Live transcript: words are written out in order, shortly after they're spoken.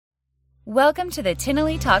Welcome to the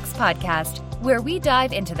Tinley Talks podcast, where we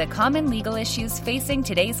dive into the common legal issues facing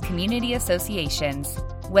today's community associations.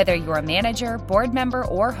 Whether you're a manager, board member,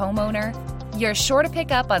 or homeowner, you're sure to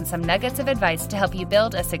pick up on some nuggets of advice to help you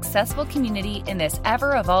build a successful community in this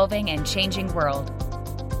ever-evolving and changing world.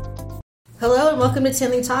 Hello and welcome to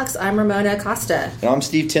Tinley Talks. I'm Ramona Acosta. And I'm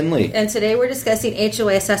Steve Tinley. And today we're discussing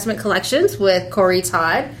HOA assessment collections with Corey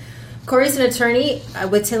Todd. Corey's an attorney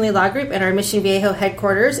with Tinley Law Group and our Mission Viejo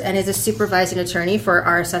headquarters and is a supervising attorney for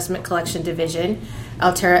our assessment collection division,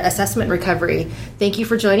 Altera Assessment Recovery. Thank you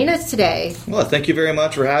for joining us today. Well, thank you very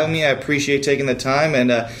much for having me. I appreciate taking the time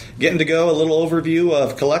and getting to go a little overview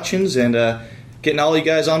of collections and getting all you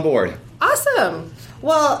guys on board. Awesome.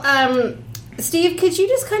 Well, Steve, could you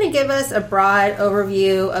just kind of give us a broad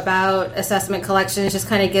overview about assessment collections? Just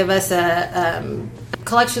kind of give us a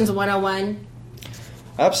collections 101.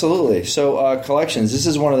 Absolutely. So collections, this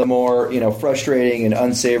is one of the more frustrating and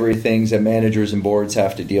unsavory things that managers and boards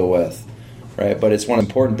have to deal with, right? But it's one of the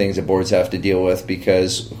important things that boards have to deal with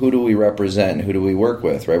because who do we represent and who do we work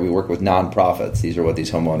with, right? We work with nonprofits. These are what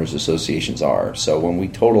these homeowners associations are. So when we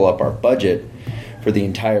total up our budget for the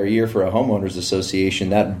entire year for a homeowners association,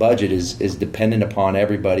 that budget is dependent upon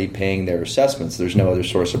everybody paying their assessments. There's no other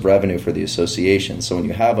source of revenue for the association. So when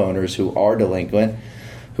you have owners who are delinquent,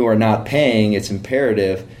 who are not paying, it's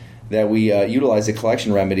imperative that we utilize the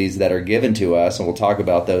collection remedies that are given to us, and we'll talk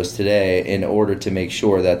about those today, in order to make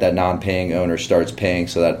sure that that non-paying owner starts paying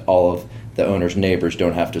so that all of the owner's neighbors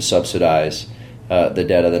don't have to subsidize the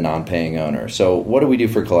debt of the non-paying owner. So what do we do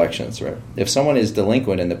for collections, right? If someone is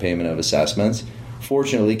delinquent in the payment of assessments,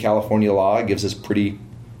 fortunately, California law gives us pretty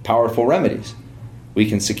powerful remedies. We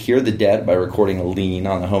can secure the debt by recording a lien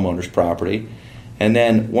on the homeowner's property. And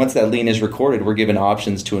then once that lien is recorded, we're given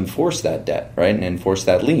options to enforce that debt, right, and enforce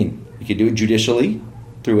that lien. You can do it judicially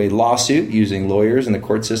through a lawsuit using lawyers in the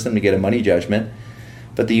court system to get a money judgment.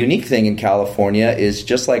 But the unique thing in California is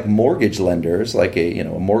just like mortgage lenders, like a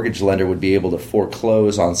mortgage lender would be able to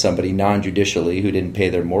foreclose on somebody non-judicially who didn't pay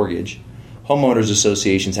their mortgage. Homeowners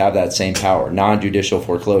associations have that same power, non-judicial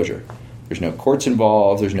foreclosure. There's no courts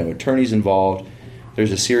involved. There's no attorneys involved.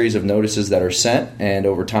 There's a series of notices that are sent, and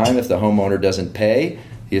over time, if the homeowner doesn't pay,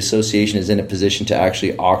 the association is in a position to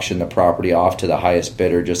actually auction the property off to the highest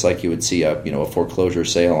bidder, just like you would see a foreclosure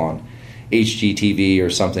sale on HGTV or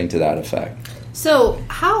something to that effect. So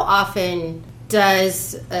how often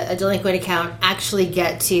does a delinquent account actually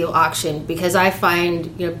get to auction? Because I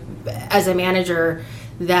find, as a manager,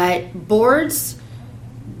 that boards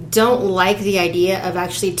don't like the idea of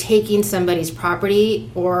actually taking somebody's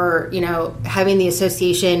property or, having the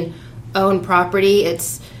association own property.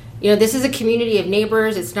 It's, this is a community of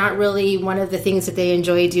neighbors. It's not really one of the things that they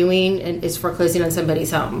enjoy doing, and is foreclosing on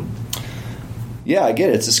somebody's home. Yeah, I get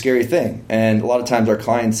it. It's a scary thing. And a lot of times our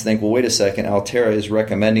clients think, well, wait a second, Altera is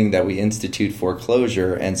recommending that we institute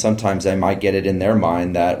foreclosure. And sometimes they might get it in their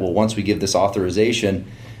mind that, well, once we give this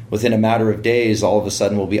authorization, within a matter of days, all of a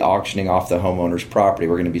sudden we'll be auctioning off the homeowner's property.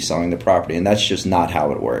 We're going to be selling the property, and that's just not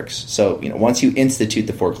how it works. So, once you institute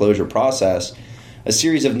the foreclosure process, a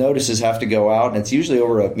series of notices have to go out, and it's usually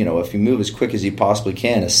over if you move as quick as you possibly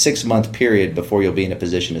can, a 6-month period before you'll be in a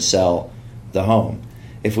position to sell the home.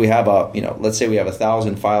 If we have let's say we have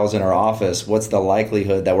 1,000 files in our office, what's the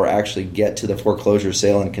likelihood that we'll actually get to the foreclosure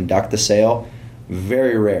sale and conduct the sale?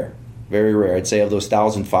 Very rare. Very rare. I'd say of those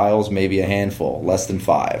 1,000 files, maybe a handful, less than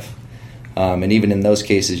 5. And even in those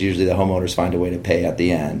cases, usually the homeowners find a way to pay at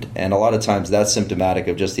the end. And a lot of times that's symptomatic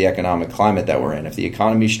of just the economic climate that we're in. If the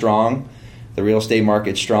economy's strong, the real estate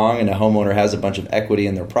market's strong, and a homeowner has a bunch of equity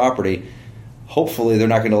in their property, hopefully they're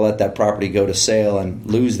not going to let that property go to sale and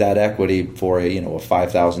lose that equity for a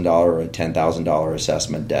 $5,000 or a $10,000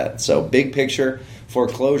 assessment debt. So big picture,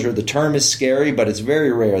 foreclosure, the term is scary, but it's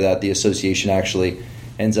very rare that the association actually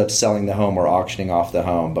ends up selling the home or auctioning off the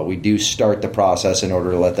home. But we do start the process in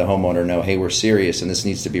order to let the homeowner know, hey, we're serious and this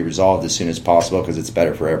needs to be resolved as soon as possible because it's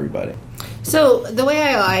better for everybody. So the way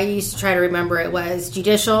I used to try to remember it was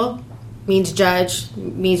judicial means judge,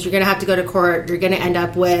 means you're going to have to go to court. You're going to end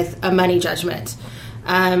up with a money judgment.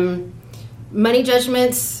 Money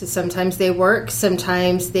judgments, sometimes they work,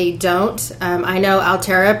 sometimes they don't. I know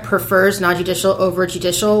Altera prefers non-judicial over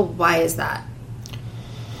judicial. Why is that?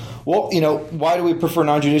 Well, why do we prefer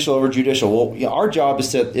non-judicial over judicial? Well, our job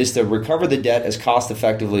is to recover the debt as cost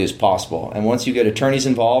effectively as possible. And once you get attorneys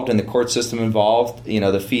involved and the court system involved,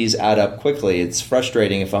 the fees add up quickly. It's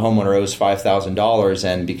frustrating if a homeowner owes $5,000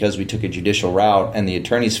 and because we took a judicial route and the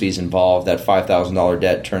attorney's fees involved, that $5,000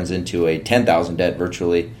 debt turns into a $10,000 debt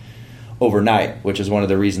virtually overnight, which is one of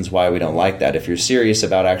the reasons why we don't like that. If you're serious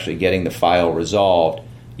about actually getting the file resolved,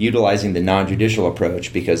 utilizing the non-judicial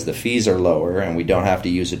approach, because the fees are lower and we don't have to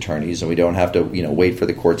use attorneys and we don't have to wait for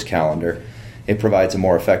the court's calendar, it provides a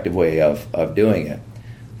more effective way of doing it.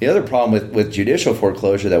 The other problem with judicial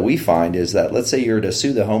foreclosure that we find is that, let's say you're to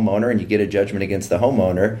sue the homeowner and you get a judgment against the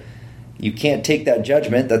homeowner, you can't take that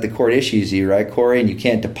judgment that the court issues you, right, Corey? And you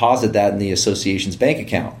can't deposit that in the association's bank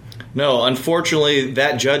account. No, unfortunately,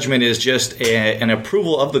 that judgment is just an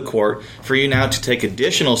approval of the court for you now to take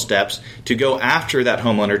additional steps to go after that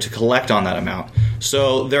homeowner to collect on that amount.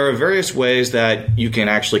 So there are various ways that you can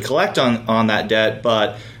actually collect on that debt,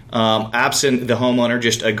 but absent the homeowner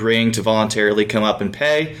just agreeing to voluntarily come up and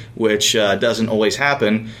pay, which doesn't always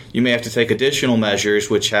happen, you may have to take additional measures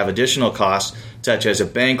which have additional costs, such as a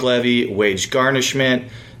bank levy, wage garnishment,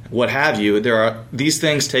 what have you. These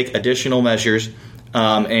things take additional measures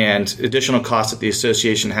and additional costs that the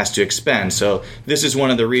association has to expend. So this is one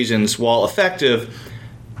of the reasons, while effective,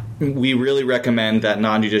 we really recommend that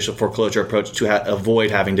non-judicial foreclosure approach to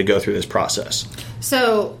avoid having to go through this process.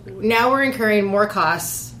 So now we're incurring more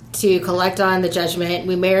costs to collect on the judgment.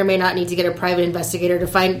 We may or may not need to get a private investigator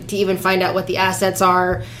to even find out what the assets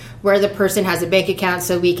are, where the person has a bank account,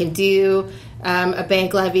 so we can do a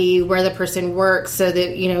bank levy, where the person works, so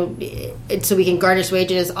that so we can garnish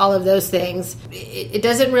wages, all of those things. It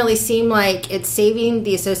doesn't really seem like it's saving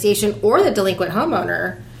the association or the delinquent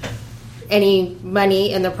homeowner any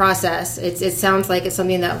money in the process. It sounds like it's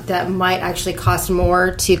something that might actually cost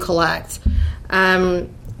more to collect.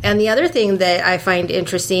 And the other thing that I find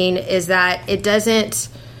interesting is that it doesn't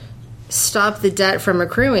stop the debt from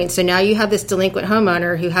accruing. So now you have this delinquent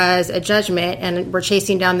homeowner who has a judgment, and we're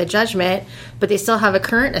chasing down the judgment, but they still have a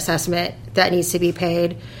current assessment that needs to be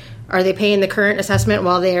paid. Are they paying the current assessment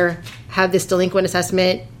while they have this delinquent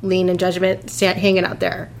assessment, lien, and judgment hanging out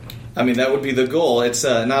there? I mean, that would be the goal. It's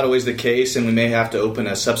not always the case, and we may have to open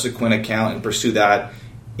a subsequent account and pursue that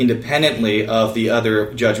independently of the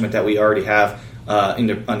other judgment that we already have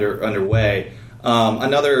underway.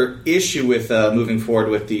 Another issue with moving forward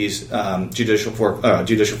with these judicial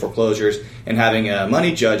foreclosures and having a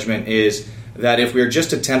money judgment is that if we're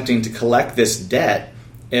just attempting to collect this debt,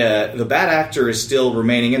 the bad actor is still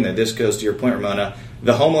remaining in there. This goes to your point, Ramona.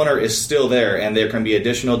 The homeowner is still there, and there can be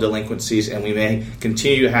additional delinquencies, and we may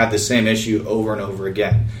continue to have the same issue over and over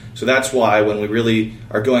again. So that's why when we really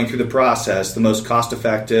are going through the process, the most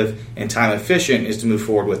cost-effective and time-efficient is to move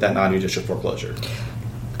forward with that non-judicial foreclosure.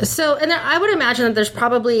 So, and I would imagine that there's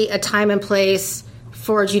probably a time and place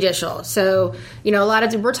for judicial. So,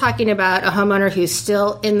 we're talking about a homeowner who's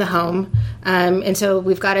still in the home. And so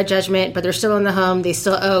we've got a judgment, but they're still in the home. They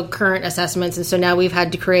still owe current assessments. And so now we've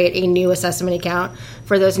had to create a new assessment account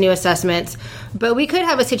for those new assessments. But we could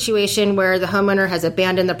have a situation where the homeowner has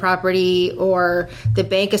abandoned the property or the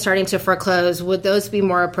bank is starting to foreclose. Would those be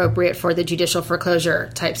more appropriate for the judicial foreclosure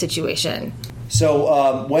type situation?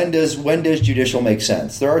 So when does judicial make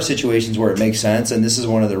sense? There are situations where it makes sense, and this is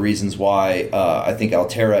one of the reasons why I think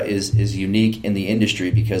Alterra is unique in the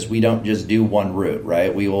industry, because we don't just do one route,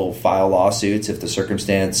 right? We will file lawsuits if the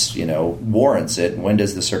circumstance, warrants it. When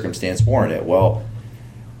does the circumstance warrant it? Well,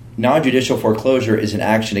 non-judicial foreclosure is an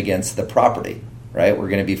action against the property, right? We're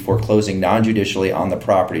going to be foreclosing non-judicially on the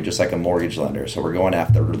property, just like a mortgage lender. So we're going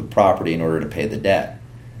after the property in order to pay the debt.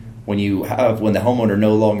 When the homeowner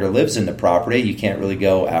no longer lives in the property, you can't really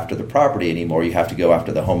go after the property anymore. You have to go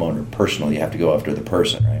after the homeowner personally. You have to go after the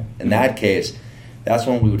person, right? In that case, that's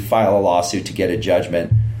when we would file a lawsuit to get a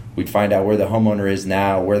judgment. We'd find out where the homeowner is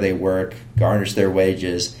now, where they work, garnish their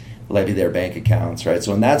wages, levy their bank accounts, right?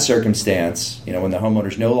 So in that circumstance, when the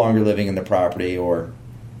homeowner's no longer living in the property, or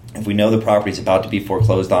if we know the property's about to be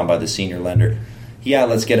foreclosed on by the senior lender,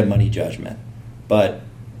 let's get a money judgment. But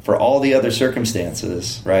for all the other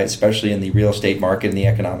circumstances, right, especially in the real estate market and the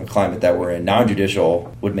economic climate that we're in,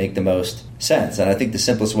 non-judicial would make the most sense. And I think the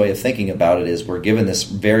simplest way of thinking about it is we're given this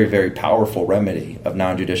very, very powerful remedy of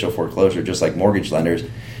non-judicial foreclosure, just like mortgage lenders.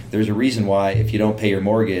 There's a reason why if you don't pay your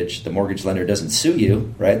mortgage, the mortgage lender doesn't sue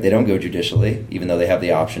you, right? They don't go judicially, even though they have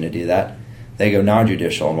the option to do that. They go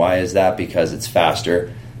non-judicial. And why is that? Because it's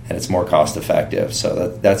faster and it's more cost-effective.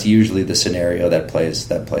 So that's usually the scenario that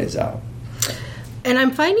plays out. And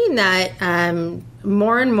I'm finding that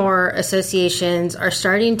more and more associations are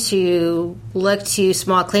starting to look to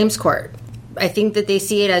small claims court. I think that they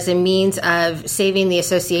see it as a means of saving the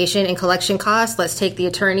association in collection costs. Let's take the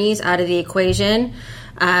attorneys out of the equation.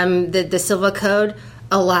 The Civil Code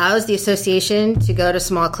allows the association to go to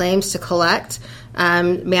small claims to collect.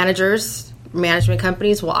 Management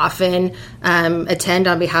companies will often attend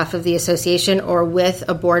on behalf of the association or with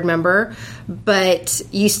a board member, but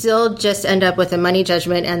you still just end up with a money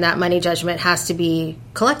judgment, and that money judgment has to be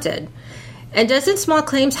collected. And doesn't small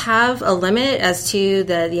claims have a limit as to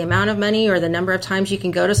the amount of money or the number of times you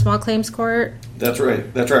can go to small claims court? That's right,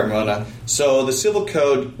 Ramona. So the civil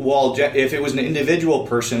code, if it was an individual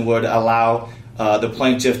person, would allow the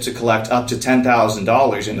plaintiff to collect up to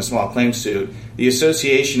 $10,000 in a small claims suit. The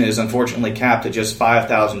association is unfortunately capped at just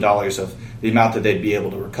 $5,000 of the amount that they'd be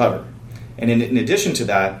able to recover. And in addition to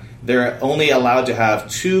that, they're only allowed to have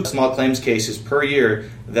 2 small claims cases per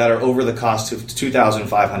year that are over the cost of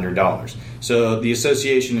 $2,500. So the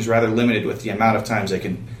association is rather limited with the amount of times they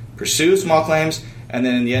can pursue small claims, and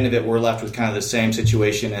then in the end of it, we're left with kind of the same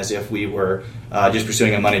situation as if we were just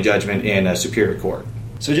pursuing a money judgment in a superior court.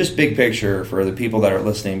 So just big picture for the people that are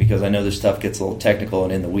listening, because I know this stuff gets a little technical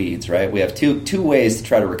and in the weeds, right? We have two ways to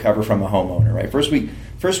try to recover from a homeowner, right? First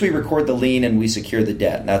we record the lien and we secure the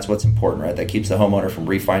debt, and that's what's important, right? That keeps the homeowner from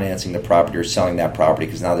refinancing the property or selling that property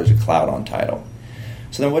because now there's a cloud on title.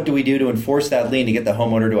 So then what do we do to enforce that lien to get the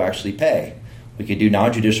homeowner to actually pay? We could do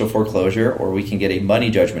non-judicial foreclosure, or we can get a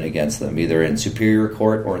money judgment against them, either in superior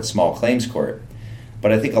court or in small claims court.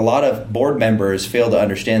 But I think a lot of board members fail to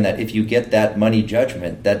understand that if you get that money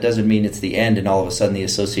judgment, that doesn't mean it's the end and all of a sudden the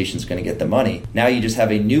association's going to get the money. Now you just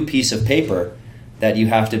have a new piece of paper that you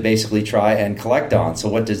have to basically try and collect on. So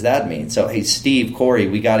what does that mean? So, hey, Steve, Corey,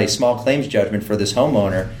 we got a small claims judgment for this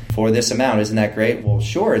homeowner for this amount. Isn't that great? Well,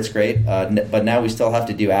 sure, it's great. But now we still have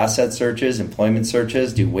to do asset searches, employment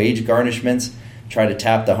searches, do wage garnishments, try to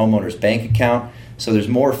tap the homeowner's bank account. So there's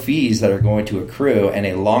more fees that are going to accrue and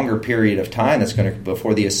a longer period of time that's going to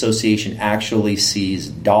before the association actually sees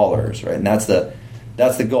dollars, right? And that's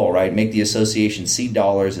the goal, right? Make the association see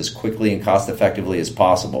dollars as quickly and cost effectively as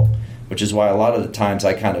possible, which is why a lot of the times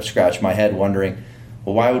I kind of scratch my head wondering,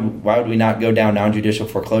 well, why would we not go down non-judicial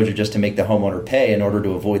foreclosure just to make the homeowner pay in order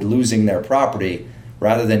to avoid losing their property,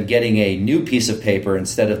 rather than getting a new piece of paper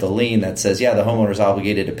instead of the lien that says, yeah, the homeowner's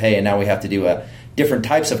obligated to pay, and now we have to do different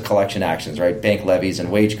types of collection actions, right? Bank levies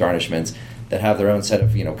and wage garnishments that have their own set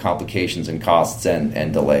of complications and costs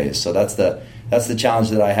and delays. So that's the challenge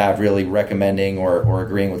that I have, really recommending or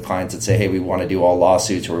agreeing with clients that say, hey, we want to do all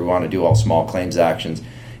lawsuits or we want to do all small claims actions.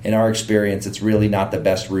 In our experience, it's really not the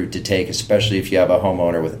best route to take, especially if you have a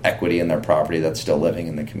homeowner with equity in their property that's still living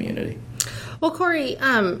in the community. Well, Corey,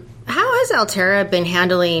 how has Altera been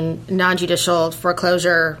handling non-judicial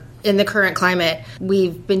foreclosure in the current climate?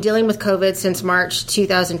 We've been dealing with COVID since March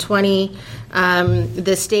 2020.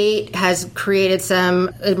 The state has created some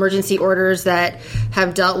emergency orders that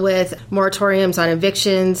have dealt with moratoriums on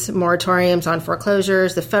evictions, moratoriums on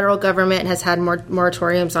foreclosures. The federal government has had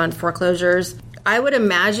moratoriums on foreclosures. I would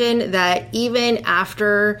imagine that even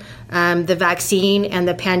after the vaccine and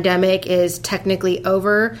the pandemic is technically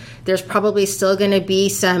over, there's probably still going to be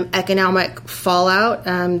some economic fallout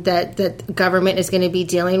that government is going to be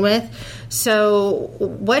dealing with. So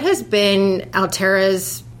what has been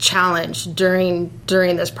Altera's challenge during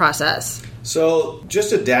this process? So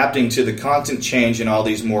just adapting to the constant change in all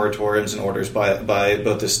these moratoriums and orders by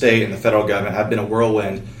both the state and the federal government have been a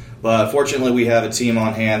whirlwind. But fortunately, we have a team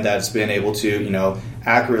on hand that's been able to,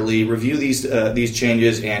 accurately review these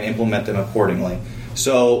changes and implement them accordingly.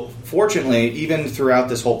 So fortunately, even throughout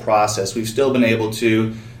this whole process, we've still been able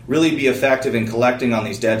to really be effective in collecting on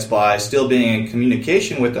these debts by still being in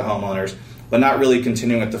communication with the homeowners, but not really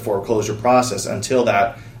continuing with the foreclosure process until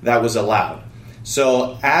that was allowed.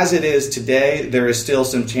 So as it is today, there is still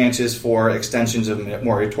some chances for extensions of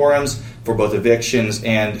moratoriums for both evictions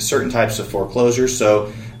and certain types of foreclosures.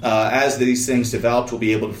 So as these things develop, we'll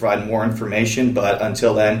be able to provide more information. But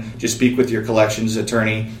until then, just speak with your collections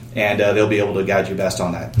attorney, and they'll be able to guide you best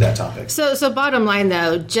on that topic. So bottom line,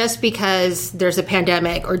 though, just because there's a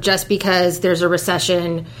pandemic or just because there's a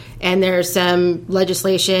recession and there's some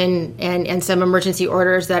legislation and some emergency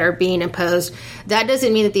orders that are being imposed, that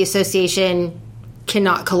doesn't mean that the association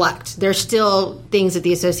cannot collect. There's still things that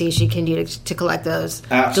the association can do to collect those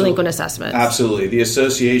delinquent assessments. Absolutely. The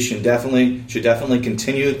association should definitely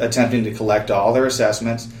continue attempting to collect all their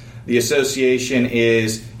assessments. The association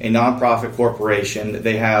is a nonprofit corporation.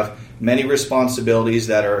 They have many responsibilities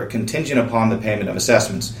that are contingent upon the payment of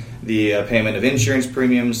assessments. The payment of insurance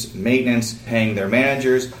premiums, maintenance, paying their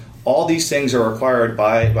managers. All these things are required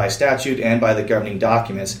by statute and by the governing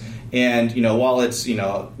documents. And, while it's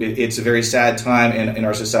a very sad time in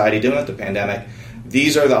our society dealing with the pandemic,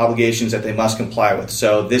 these are the obligations that they must comply with.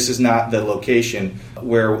 So this is not the location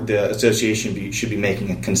where the association should be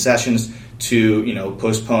making concessions to,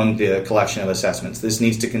 postpone the collection of assessments. This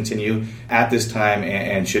needs to continue at this time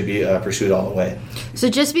and should be pursued all the way. So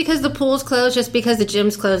just because the pool's closed, just because the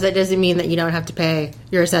gym's closed, that doesn't mean that you don't have to pay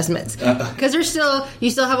your assessments. Because you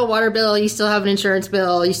still have a water bill, you still have an insurance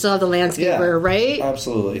bill, you still have the landscaper, right?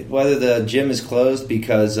 Absolutely. Whether the gym is closed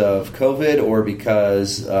because of COVID or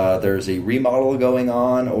because there's a remodel going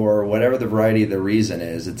on or whatever the variety of the reason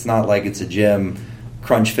is, it's not like it's a gym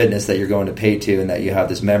Crunch Fitness that you're going to pay to and that you have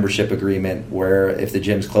this membership agreement where if the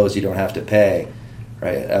gym's closed you don't have to pay,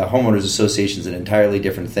 right? A homeowners association is an entirely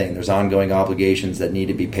different thing. There's ongoing obligations that need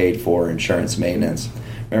to be paid for, insurance, maintenance.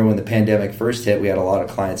 Remember when the pandemic first hit, we had a lot of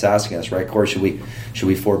clients asking us, right, Corey, should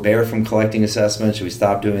we forbear from collecting assessments? Should we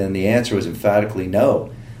stop doing it? And the answer was emphatically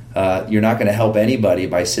no. You're not going to help anybody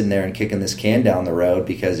by sitting there and kicking this can down the road,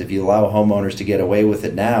 because if you allow homeowners to get away with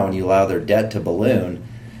it now and you allow their debt to balloon,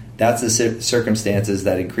 that's the circumstances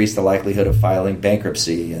that increase the likelihood of filing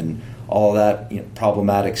bankruptcy and all that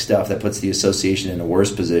problematic stuff that puts the association in a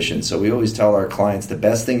worse position. So we always tell our clients the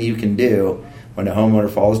best thing you can do when a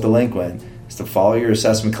homeowner falls delinquent is to follow your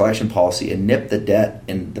assessment collection policy and nip the debt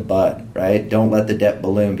in the bud, right? Don't let the debt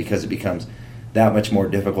balloon because it becomes that much more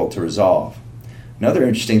difficult to resolve. Another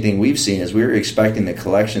interesting thing we've seen is we were expecting the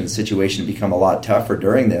collection situation to become a lot tougher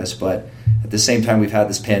during this, but at the same time we've had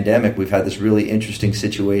this pandemic, we've had this really interesting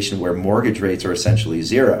situation where mortgage rates are essentially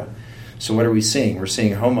zero. So what are we seeing? We're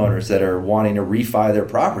seeing homeowners that are wanting to refi their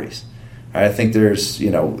properties. I think there's,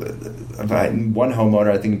 one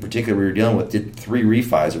homeowner, I think in particular we were dealing with, did 3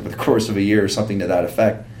 refis over the course of a year or something to that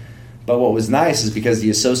effect. But what was nice is because the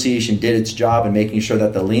association did its job in making sure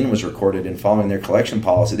that the lien was recorded and following their collection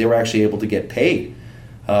policy, they were actually able to get paid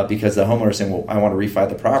because the homeowner was saying, well, I want to refi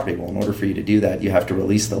the property. Well, in order for you to do that, you have to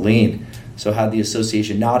release the lien. So had the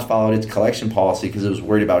association not followed its collection policy because it was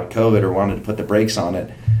worried about COVID or wanted to put the brakes on it,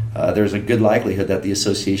 there's a good likelihood that the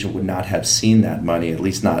association would not have seen that money, at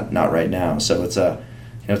least not right now. So it's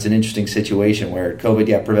it's an interesting situation where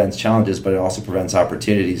COVID, prevents challenges, but it also prevents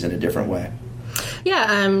opportunities in a different way. Yeah,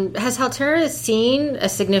 has Halterra seen a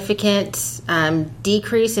significant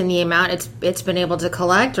decrease in the amount it's been able to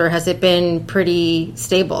collect, or has it been pretty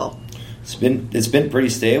stable? It's been pretty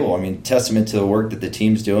stable. I mean, testament to the work that the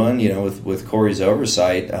team's doing, with Corey's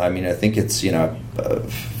oversight. I mean, I think it's, a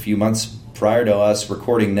few months prior to us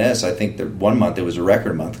recording this, I think that 1 month it was a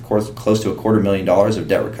record month, of course, close to $250,000 of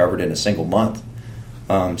debt recovered in a single month.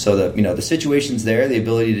 So the situation's there, the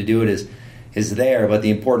ability to do it is there, but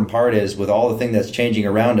the important part is with all the thing that's changing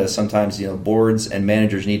around us, sometimes boards and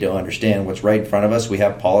managers need to understand what's right in front of us. We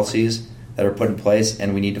have policies that are put in place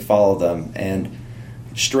and we need to follow them, and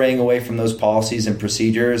straying away from those policies and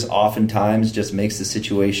procedures oftentimes just makes the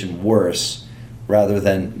situation worse rather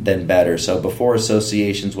than better. So before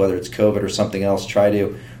associations, whether it's COVID or something else, try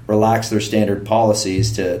to relax their standard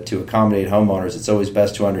policies to accommodate homeowners, it's always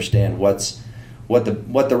best to understand what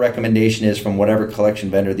the recommendation is from whatever collection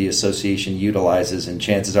vendor the association utilizes, and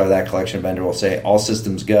chances are that collection vendor will say all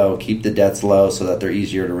systems go, keep the debts low so that they're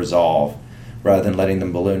easier to resolve, rather than letting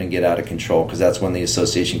them balloon and get out of control, because that's when the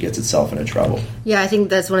association gets itself into trouble. Yeah, I think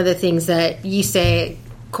that's one of the things that you say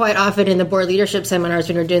quite often in the board leadership seminars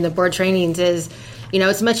when you're doing the board trainings is,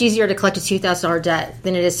 it's much easier to collect a $2,000 debt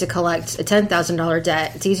than it is to collect a $10,000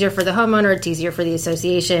 debt. It's easier for the homeowner, it's easier for the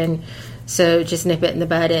association, so just nip it in the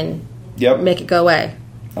bud and make it go away.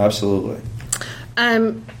 Absolutely.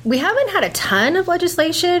 We haven't had a ton of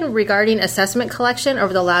legislation regarding assessment collection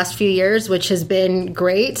over the last few years, which has been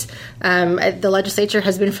great. The legislature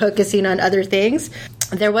has been focusing on other things.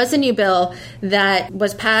 There was a new bill that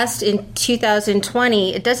was passed in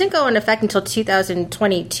 2020. It doesn't go into effect until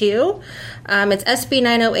 2022. It's SB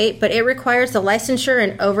 908, but it requires the licensure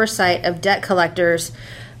and oversight of debt collectors,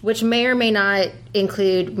 which may or may not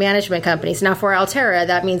include management companies. Now, for Halterra,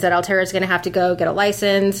 that means that Halterra is going to have to go get a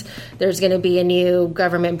license. There's going to be a new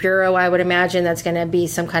government bureau, I would imagine, that's going to be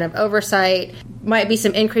some kind of oversight. Might be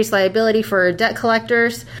some increased liability for debt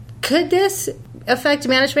collectors. Could this affect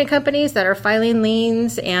management companies that are filing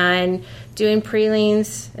liens and doing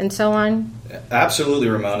pre-liens and so on? Absolutely,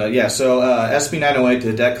 Ramona. Yeah, so SB 908,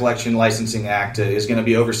 the Debt Collection Licensing Act, is going to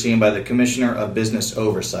be overseen by the Commissioner of Business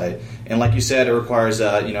Oversight. And like you said, it requires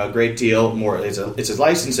a great deal more. It's a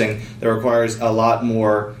licensing that requires a lot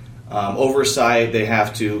more oversight. They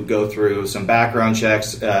have to go through some background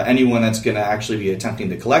checks. Anyone that's going to actually be attempting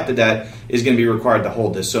to collect the debt is going to be required to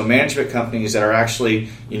hold this. So management companies that are actually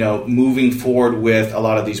moving forward with a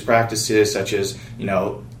lot of these practices, such as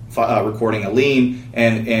recording a lien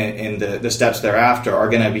and the steps thereafter, are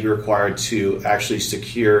going to be required to actually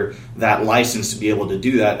secure that license to be able to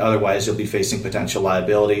do that. Otherwise, you'll be facing potential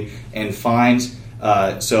liability and fines.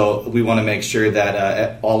 So we want to make sure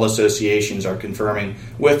that all associations are confirming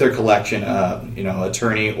with their collection,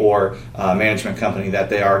 attorney or management company that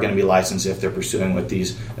they are going to be licensed if they're pursuing with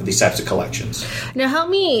these types of collections. Now, help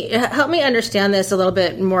me understand this a little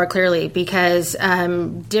bit more clearly, because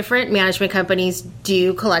different management companies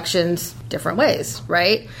do collections different ways,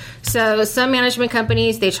 right? So some management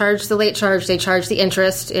companies, they charge the late charge, they charge the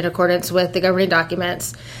interest in accordance with the governing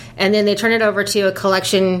documents, and then they turn it over to a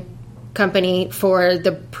collection company for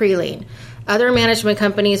the pre-lien. Other management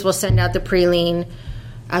companies will send out the pre-lien.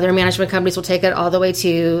 Other management companies will take it all the way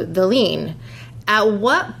to the lien. At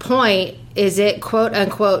what point is it quote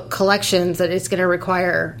unquote collections that it's going to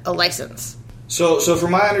require a license? So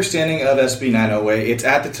from my understanding of SB 908, it's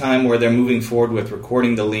at the time where they're moving forward with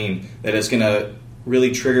recording the lien that is going to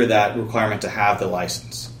really trigger that requirement to have the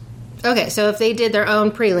license. Okay, so if they did their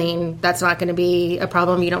own pre-lien, that's not going to be a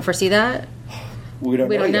problem. You don't foresee that? We don't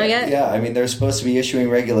know yet. Yeah, I mean, they're supposed to be issuing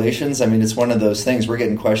regulations. I mean, it's one of those things. We're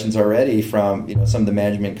getting questions already from some of the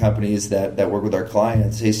management companies that work with our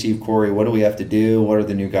clients. Hey, Steve, Corey, what do we have to do? What are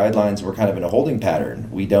the new guidelines? We're kind of in a holding pattern.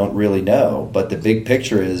 We don't really know. But the big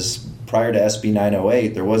picture is, prior to SB 908,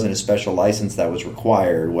 there wasn't a special license that was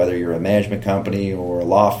required, whether you're a management company or a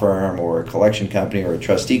law firm or a collection company or a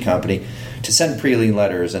trustee company, to send pre-lien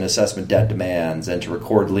letters and assessment debt demands and to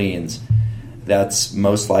record liens. That's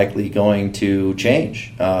most likely going to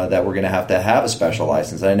change, that we're going to have a special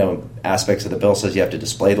license. I know aspects of the bill says you have to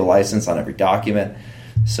display the license on every document.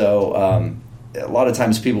 So a lot of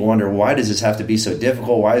times people wonder, why does this have to be so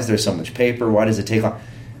difficult? Why is there so much paper? Why does it take long?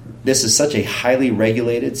 This is such a highly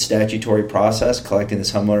regulated statutory process, collecting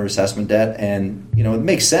this homeowner assessment debt. And, it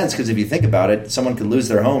makes sense, because if you think about it, someone could lose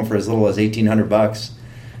their home for as little as $1,800.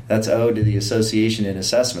 That's owed to the association in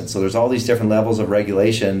assessment. So there's all these different levels of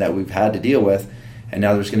regulation that we've had to deal with, and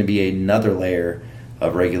now there's going to be another layer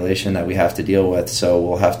of regulation that we have to deal with. So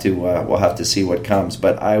we'll have to see what comes.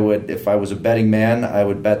 But I would, if I was a betting man, I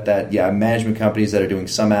would bet that management companies that are doing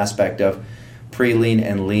some aspect of pre-lien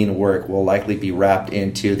and lien work will likely be wrapped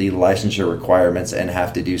into the licensure requirements and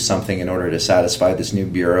have to do something in order to satisfy this new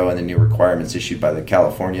bureau and the new requirements issued by the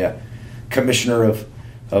California Commissioner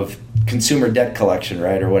of Consumer Debt Collection,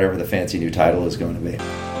 right, or whatever the fancy new title is going to be.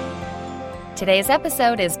 Today's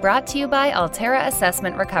episode is brought to you by Altera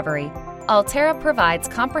Assessment Recovery. Altera provides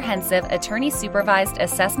comprehensive attorney-supervised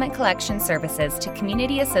assessment collection services to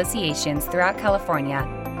community associations throughout California.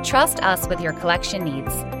 Trust us with your collection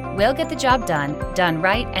needs. We'll get the job done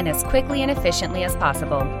right, and as quickly and efficiently as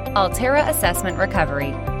possible. Altera Assessment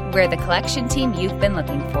Recovery. We're the collection team you've been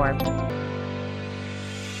looking for.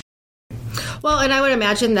 Well, and I would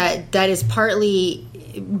imagine that is partly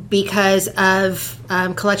because of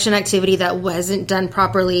collection activity that wasn't done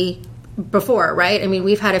properly before, right? I mean,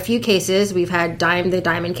 we've had a few cases. We've had the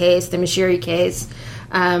Diamond case, the Mashiri case,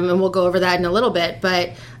 and we'll go over that in a little bit.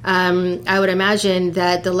 But I would imagine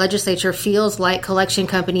that the legislature feels like collection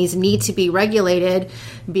companies need to be regulated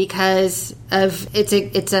because of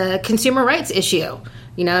it's a consumer rights issue.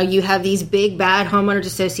 You have these big bad homeowners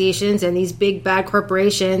associations and these big bad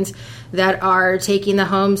corporations that are taking the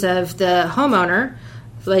homes of the homeowner,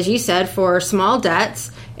 as you said, for small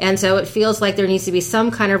debts. And so it feels like there needs to be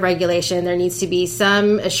some kind of regulation. There needs to be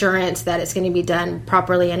some assurance that it's going to be done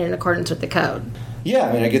properly and in accordance with the code. Yeah,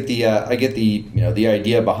 I mean, I get the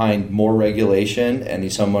idea behind more regulation, and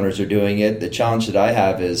these homeowners are doing it. The challenge that I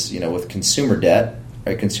have is, with consumer debt,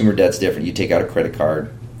 right? Consumer debt's different. You take out a credit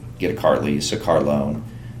card, get a car lease, a car loan.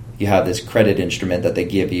 You have this credit instrument that they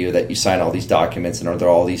give you that you sign all these documents and under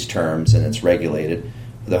all these terms, and it's regulated.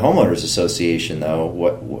 The homeowners association, though,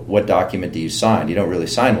 what document do you sign? You don't really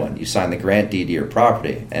sign one. You sign the grant deed to your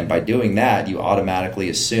property, and by doing that, you automatically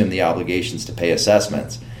assume the obligations to pay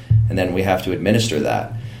assessments, and then we have to administer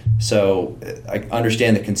that. So I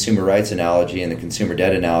understand the consumer rights analogy and the consumer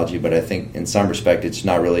debt analogy, but I think in some respect it's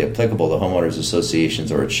not really applicable to homeowners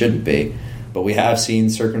associations, or it shouldn't be. But we have seen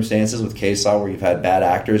circumstances with case law where you've had bad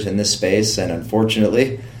actors in this space, and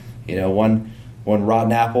unfortunately, one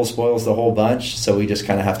rotten apple spoils the whole bunch. So we just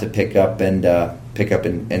kind of have to pick up and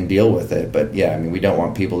deal with it. But yeah, I mean, we don't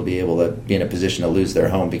want people to be able to be in a position to lose their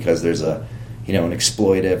home because there's an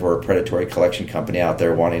exploitive or a predatory collection company out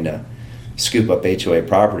there wanting to scoop up HOA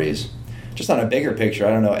properties. Just on a bigger picture, I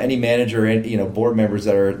don't know, any manager and board members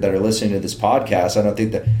that are listening to this podcast, I don't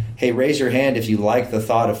think that, hey, raise your hand if you like the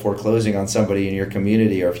thought of foreclosing on somebody in your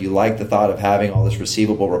community, or if you like the thought of having all this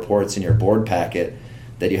receivable reports in your board packet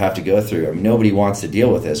that you have to go through. I mean, nobody wants to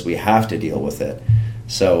deal with this. We have to deal with it.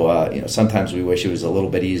 So, sometimes we wish it was a little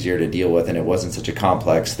bit easier to deal with and it wasn't such a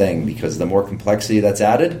complex thing, because the more complexity that's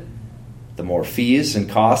added, the more fees and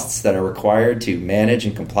costs that are required to manage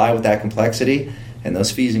and comply with that complexity, And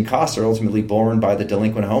those fees and costs are ultimately borne by the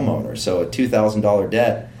delinquent homeowner. So a $2,000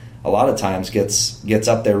 debt a lot of times gets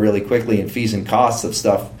up there really quickly in fees and costs of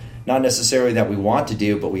stuff not necessarily that we want to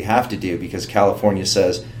do, but we have to do because California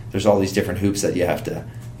says there's all these different hoops that you have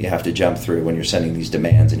to jump through when you're sending these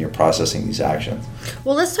demands and you're processing these actions.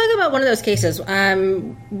 Well, let's talk about one of those cases.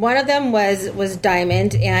 One of them was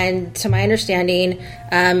Diamond, and to my understanding,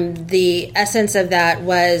 the essence of that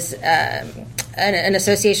was an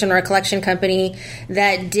association or a collection company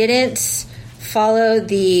that didn't follow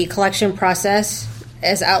the collection process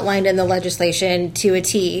as outlined in the legislation to a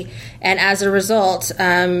T, and as a result,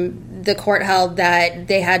 the court held that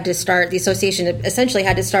the association essentially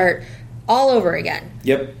had to start all over again.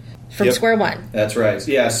 Yep. From square one. That's right.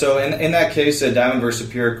 Yeah, so in that case, Diamond v.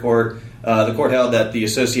 Superior Court, the court held that the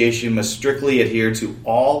association must strictly adhere to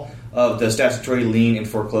all of the statutory lien and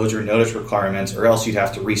foreclosure notice requirements, or else you'd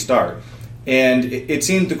have to restart. And it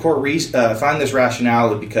seemed the court found this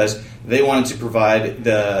rationale because they wanted to provide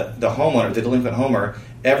the homeowner, the delinquent homeowner,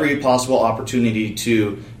 every possible opportunity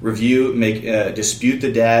to review, dispute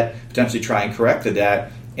the debt, potentially try and correct the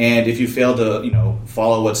debt. And if you fail to,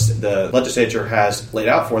 follow what the legislature has laid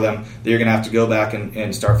out for them, then you're going to have to go back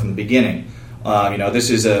and start from the beginning. This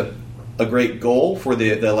is a great goal for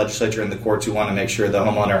the legislature and the courts who want to make sure the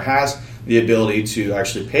homeowner has the ability to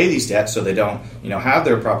actually pay these debts so they don't, have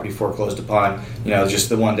their property foreclosed upon. Just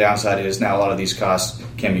the one downside is now a lot of these costs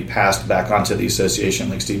can be passed back onto the association,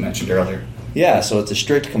 like Steve mentioned earlier. Yeah, so it's a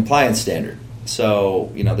strict compliance standard.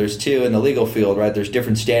 So, there's two in the legal field, right? There's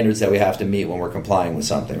different standards that we have to meet when we're complying with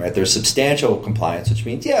something, right? There's substantial compliance, which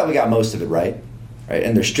means, we got most of it right?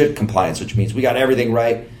 And there's strict compliance, which means we got everything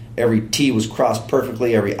right. Every T was crossed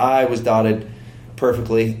perfectly. Every I was dotted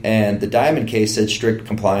perfectly. And the Diamond case said strict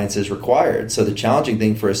compliance is required. So the challenging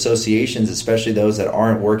thing for associations, especially those that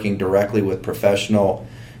aren't working directly with professional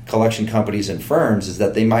collection companies and firms, is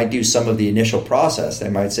that they might do some of the initial process. They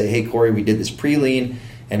might say, hey, Corey, we did this pre-lien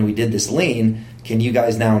and we did this lien. Can you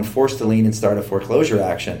guys now enforce the lien and start a foreclosure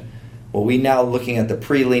action? Well, we now looking at the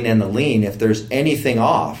pre-lien and the lien, if there's anything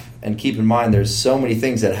off, and keep in mind there's so many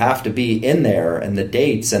things that have to be in there, and the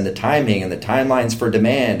dates and the timing and the timelines for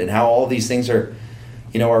demand and how all these things are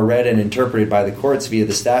read and interpreted by the courts via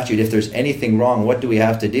the statute. If there's anything wrong, what do we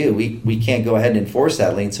have to do? We can't go ahead and enforce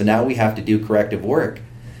that lien, so now we have to do corrective work,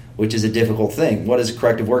 which is a difficult thing. What does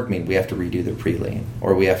corrective work mean? We have to redo the pre-lien,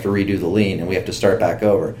 or we have to redo the lien, and we have to start back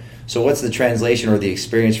over. So what's the translation or the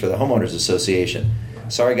experience for the homeowners association?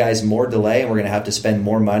 Sorry guys, more delay and we're going to have to spend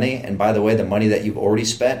more money. And by the way, the money that you've already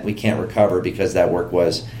spent, we can't recover because that work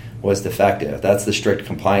was defective. That's the strict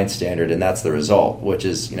compliance standard, and that's the result, which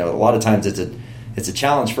is, a lot of times it's a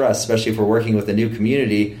challenge for us, especially if we're working with a new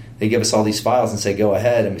community. They give us all these files and say, go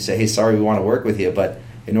ahead. And we say, hey, sorry, we want to work with you. But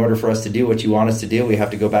in order for us to do what you want us to do, we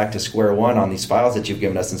have to go back to square one on these files that you've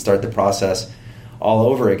given us and start the process all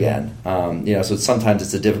over again. So sometimes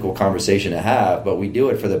it's a difficult conversation to have, but we do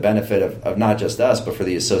it for the benefit of not just us, but for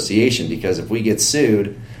the association, because if we get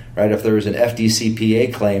sued, right, if there was an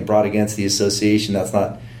FDCPA claim brought against the association, that's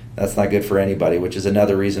not good for anybody, which is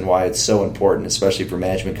another reason why it's so important, especially for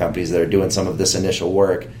management companies that are doing some of this initial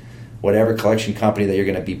work. Whatever collection company that you're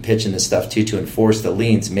going to be pitching this stuff to enforce the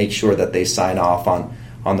liens, make sure that they sign off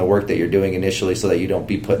on the work that you're doing initially so that you don't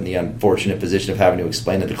be put in the unfortunate position of having to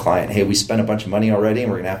explain to the client, hey, we spent a bunch of money already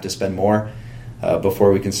and we're going to have to spend more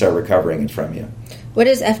before we can start recovering it from you. What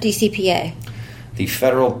is FDCPA? The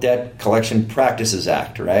Federal Debt Collection Practices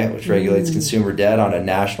Act, right, which regulates consumer debt on a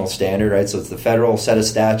national standard, right? So it's the federal set of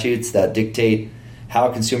statutes that dictate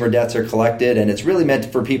how consumer debts are collected, and it's really meant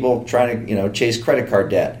for people trying to, chase credit card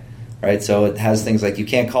debt, right? So it has things like you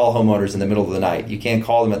can't call homeowners in the middle of the night. You can't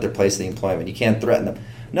call them at their place of employment. You can't threaten them.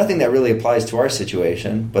 Nothing that really applies to our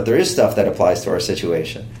situation, but there is stuff that applies to our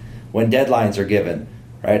situation. When deadlines are given,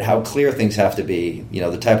 right, how clear things have to be,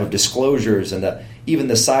 the type of disclosures and even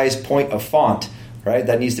the size point of font, right,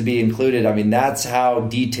 that needs to be included. I mean, that's how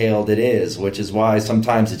detailed it is, which is why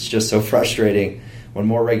sometimes it's just so frustrating when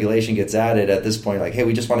more regulation gets added at this point. Like, hey,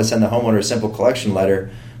 we just want to send the homeowner a simple collection letter,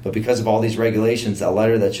 but because of all these regulations, a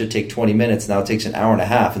letter that should take 20 minutes now takes an hour and a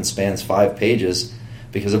half and spans 5 pages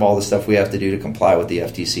because of all the stuff we have to do to comply with the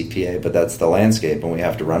FDCPA. But that's the landscape, and we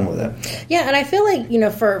have to run with it. Yeah, and I feel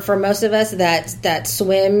like, for most of us that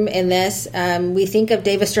swim in this, we think of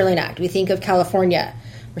Davis-Sterling Act. We think of California.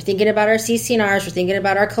 We're thinking about our CC&Rs. We're thinking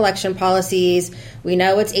about our collection policies. We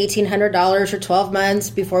know it's $1,800 or 12 months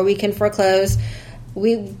before we can foreclose.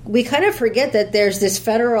 We kind of forget that there's this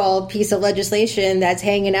federal piece of legislation that's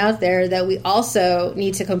hanging out there that we also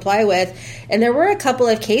need to comply with. And there were a couple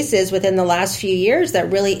of cases within the last few years that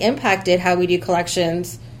really impacted how we do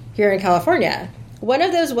collections here in California. One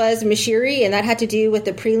of those was Mashiri, and that had to do with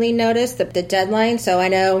the pre-lien notice, the deadline. So I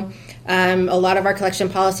know a lot of our collection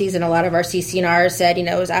policies and a lot of our CC&Rs said,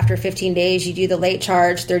 it was after 15 days you do the late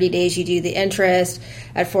charge, 30 days you do the interest,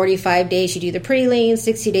 at 45 days you do the pre-lien,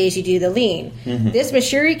 60 days you do the lien. Mm-hmm. This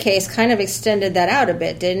Mashiri case kind of extended that out a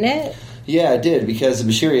bit, didn't it? Yeah, it did, because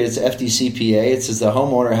the Mashiri, it's FDCPA. It says the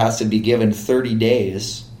homeowner has to be given 30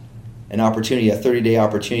 days, a 30-day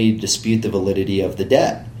opportunity to dispute the validity of the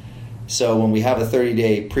debt. So when we have a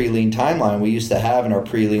 30-day pre-lien timeline, we used to have in our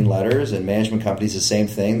pre-lien letters, and management companies the same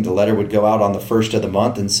thing. The letter would go out on the 1st of the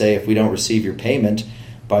month and say, if we don't receive your payment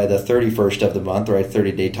by the 31st of the month, or a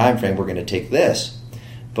 30-day time frame, we're going to take this.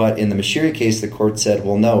 But in the Mashiri case, the court said,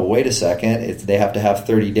 well, no, wait a second. They have to have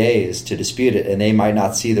 30 days to dispute it, and they might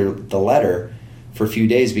not see the letter for a few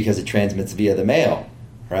days because it transmits via the mail,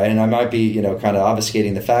 right? And I might be, kind of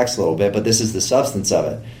obfuscating the facts a little bit, but this is the substance of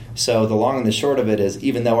it. So the long and the short of it is,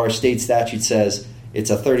 even though our state statute says it's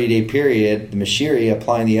a 30-day period, the Mashiri,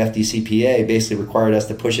 applying the FDCPA, basically required us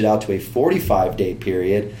to push it out to a 45-day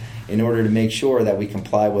period in order to make sure that we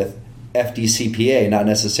comply with FDCPA, not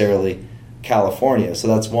necessarily California. So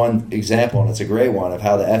that's one example, and it's a great one, of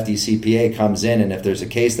how the FDCPA comes in, and if there's a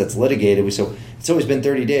case that's litigated, so it's always been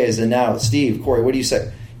 30 days, and now, Steve, Corey, what do you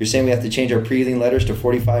say? You're saying we have to change our pre-lien letters to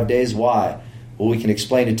 45 days? Why? Well, we can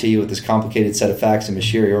explain it to you with this complicated set of facts in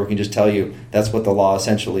Mashiri, or we can just tell you that's what the law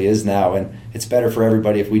essentially is now, and it's better for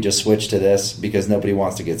everybody if we just switch to this because nobody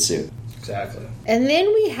wants to get sued. Exactly. And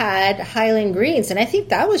then we had Highland Greens, and I think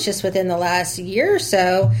that was just within the last year or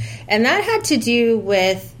so, and that had to do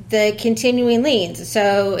with the continuing liens.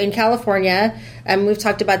 So in California, we've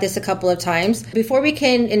talked about this a couple of times, before we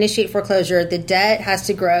can initiate foreclosure, the debt has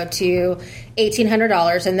to grow to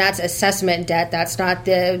 $1,800, and that's assessment debt. That's not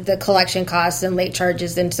the collection costs and late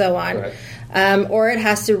charges and so on. Right. Or it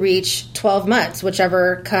has to reach 12 months,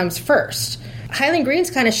 whichever comes first. Highland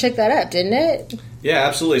Greens kind of shook that up, didn't it? Yeah,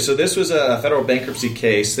 absolutely. So this was a federal bankruptcy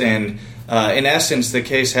case, and in essence, the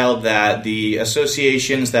case held that the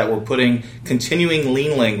associations that were putting continuing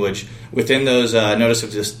lien language within those notice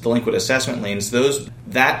of delinquent assessment liens,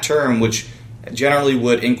 that term, which generally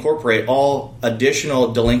would incorporate all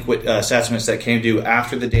additional delinquent assessments that came due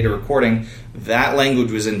after the date of recording, that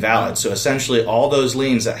language was invalid. So essentially all those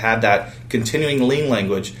liens that had that continuing lien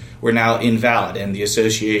language were now invalid, and the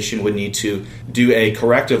association would need to do a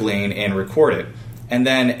corrective lien and record it. And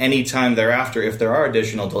then any time thereafter, if there are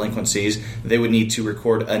additional delinquencies, they would need to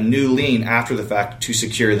record a new lien after the fact to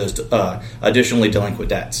secure those additionally delinquent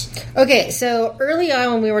debts. Okay, so early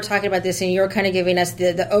on when we were talking about this and you were kind of giving us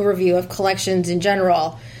the overview of collections in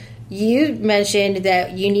general, you mentioned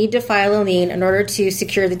that you need to file a lien in order to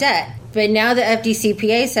secure the debt. But now the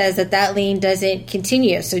FDCPA says that lien doesn't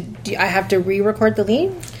continue. So do I have to re-record the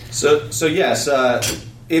lien? So yes,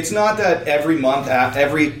 it's not that every month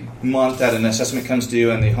that an assessment comes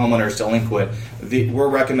due and the homeowner is delinquent, we're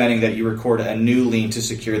recommending that you record a new lien to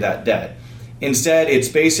secure that debt. Instead, it's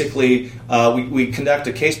basically we conduct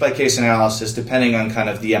a case-by-case analysis depending on kind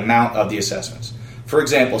of the amount of the assessments. For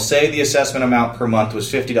example, say the assessment amount per month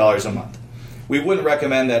was $50 a month. We wouldn't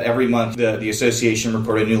recommend that every month the association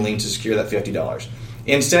record a new lien to secure that $50.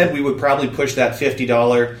 Instead, we would probably push that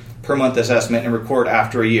 $50 per month assessment and record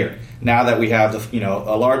after a year. Now that we have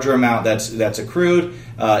a larger amount that's accrued,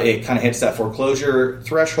 it kind of hits that foreclosure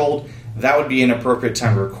threshold. That would be an appropriate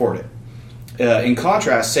time to record it. In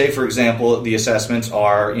contrast, say for example the assessments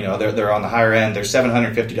are they're on the higher end. They're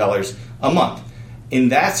 $750 a month. In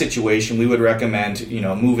that situation, we would recommend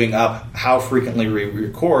moving up how frequently we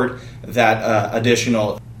record that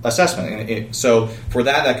additional assessment. So for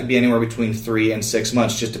that could be anywhere between 3 and 6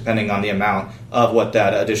 months, just depending on the amount of what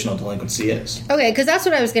that additional delinquency is. Okay, because that's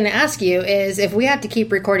what I was going to ask you is if we have to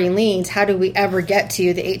keep recording liens, how do we ever get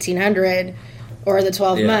to the 1,800 or the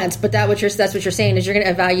 12 months? But that's what you're saying is you're going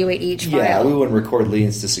to evaluate each file. Yeah, we wouldn't record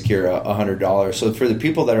liens to secure $100. So for the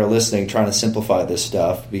people that are listening, trying to simplify this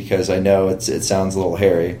stuff, because I know it sounds a little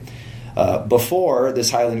hairy. Before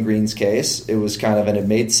this Highland Greens case, it was kind of, and it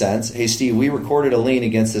made sense. Hey, Steve, we recorded a lien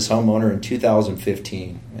against this homeowner in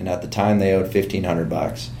 2015, and at the time they owed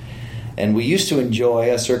 $1,500. And we used to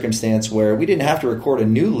enjoy a circumstance where we didn't have to record a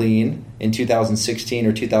new lien in 2016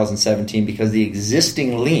 or 2017 because the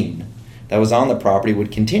existing lien that was on the property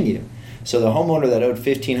would continue. So the homeowner that owed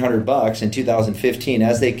 $1,500 in 2015,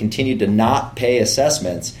 as they continued to not pay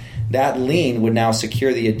assessments, that lien would now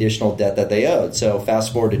secure the additional debt that they owed. So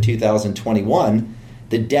fast forward to 2021,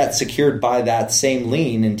 the debt secured by that same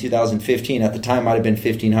lien in 2015 at the time might have been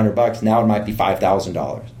 $1,500. Now it might be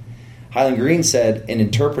 $5,000. Highland Greens said in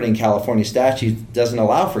interpreting California statute doesn't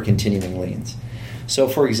allow for continuing liens. So,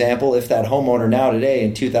 for example, if that homeowner now today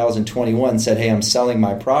in 2021 said, hey, I'm selling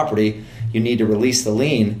my property, you need to release the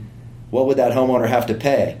lien, what would that homeowner have to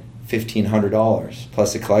pay? $1,500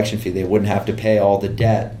 plus the collection fee. They wouldn't have to pay all the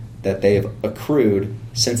debt that they've accrued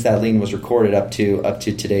since that lien was recorded up to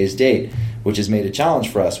today's date, which has made a challenge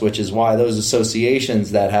for us, which is why those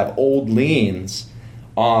associations that have old liens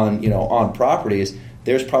on properties,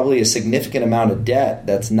 there's probably a significant amount of debt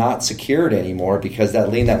that's not secured anymore because that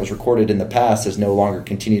lien that was recorded in the past has no longer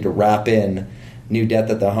continued to wrap in new debt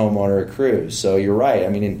that the homeowner accrues. So you're right. I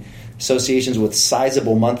mean, in associations with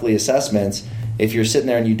sizable monthly assessments, if you're sitting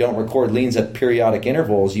there and you don't record liens at periodic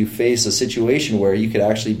intervals, you face a situation where you could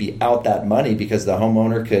actually be out that money because the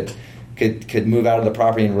homeowner could move out of the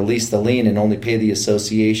property and release the lien and only pay the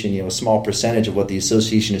association, a small percentage of what the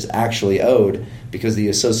association is actually owed because the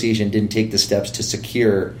association didn't take the steps to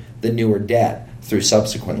secure the newer debt through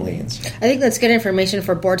subsequent liens. I think that's good information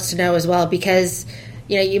for boards to know as well because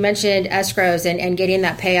you mentioned escrows and getting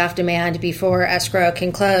that payoff demand before escrow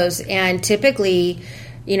can close. And typically,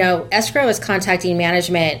 escrow is contacting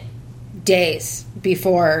management days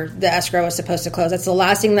before the escrow is supposed to close. That's the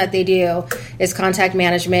last thing that they do is contact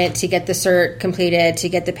management to get the cert completed, to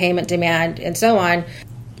get the payment demand, and so on.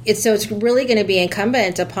 It's really going to be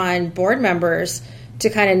incumbent upon board members to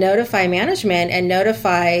kind of notify management and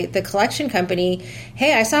notify the collection company,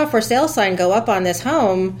 hey, I saw a for sale sign go up on this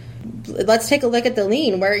home. Let's take a look at the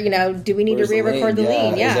lien. Where, do we need to re-record the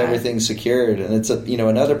lien? Yeah. Is everything secured? And it's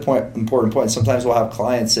another important point. Sometimes we'll have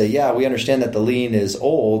clients say, yeah, we understand that the lien is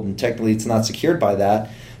old and technically it's not secured by that.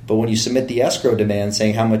 But when you submit the escrow demand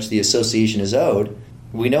saying how much the association is owed,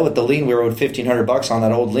 we know with the lien we were owed $1,500 on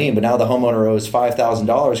that old lien, but now the homeowner owes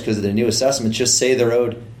 $5,000 because of the new assessment. Just say they're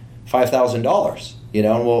owed $5,000,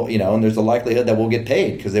 and there's a likelihood that we'll get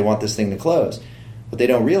paid because they want this thing to close. What they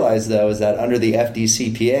don't realize, though, is that under the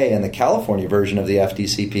FDCPA and the California version of the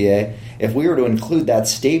FDCPA, if we were to include that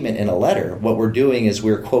statement in a letter, what we're doing is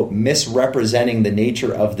we're, quote, misrepresenting the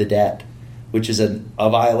nature of the debt, which is a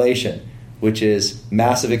violation, which is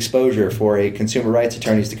massive exposure for a consumer rights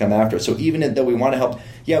attorneys to come after. So even though we want to help,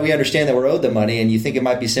 we understand that we're owed the money, and you think it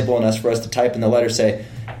might be simple enough for us to type in the letter, say,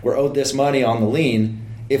 we're owed this money on the lien.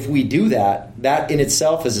 If we do that in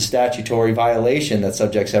itself is a statutory violation that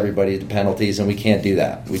subjects everybody to penalties, and we can't do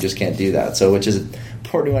that. We just can't do that. So which is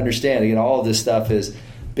important to understand. Again, all of this stuff is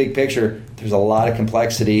big picture. There's a lot of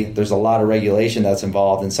complexity. There's a lot of regulation that's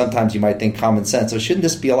involved, and sometimes you might think common sense. So shouldn't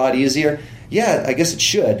this be a lot easier? Yeah, I guess it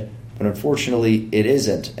should, but unfortunately it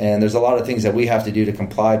isn't. And there's a lot of things that we have to do to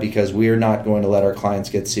comply because we're not going to let our clients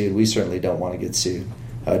get sued. We certainly don't want to get sued.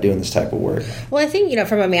 Doing this type of work. Well, I think,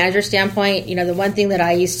 from a manager standpoint, the one thing that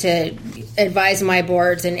I used to advise my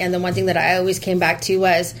boards and the one thing that I always came back to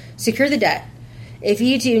was secure the debt. If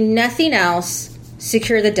you do nothing else,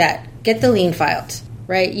 secure the debt. Get the lien filed,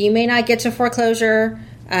 right? You may not get to foreclosure.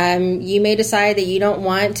 You may decide that you don't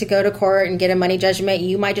want to go to court and get a money judgment.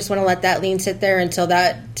 You might just want to let that lien sit there until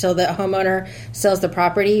the homeowner sells the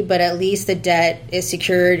property, but at least the debt is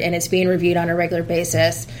secured and it's being reviewed on a regular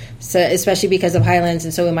basis. So, especially because of Highlands,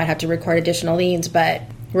 and so we might have to record additional liens, but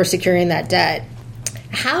we're securing that debt.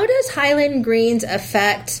 How does Highland Greens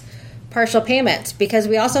affect partial payments? Because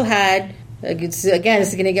we also had, this is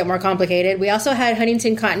going to get more complicated, we also had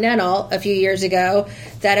Huntington Continental a few years ago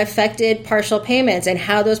that affected partial payments and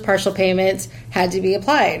how those partial payments had to be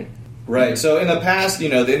applied. Right. So in the past,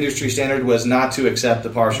 the industry standard was not to accept the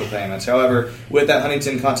partial payments. However, with that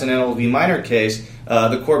Huntington Continental v. Minor case,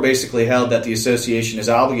 the court basically held that the association is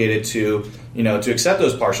obligated to accept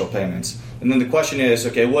those partial payments. And then the question is,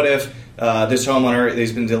 okay, what if this homeowner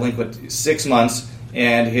has been delinquent 6 months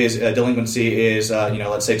and his delinquency is,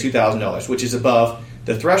 let's say $2,000, which is above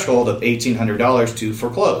the threshold of $1,800 to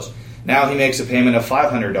foreclose. Now he makes a payment of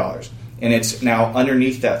 $500, and it's now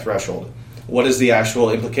underneath that threshold. What is the actual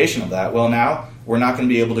implication of that? Well, now we're not going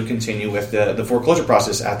to be able to continue with the foreclosure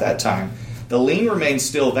process at that time. The lien remains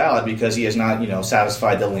still valid because he has not,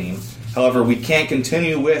 satisfied the lien. However, we can't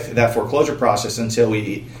continue with that foreclosure process until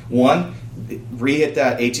we, one, re-hit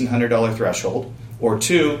that $1,800 threshold, or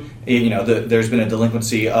two, there's been a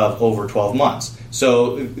delinquency of over 12 months.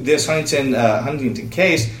 So this Huntington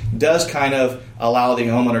case does kind of allow the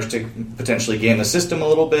homeowners to potentially game the system a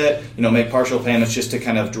little bit, make partial payments just to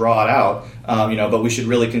kind of draw it out, but we should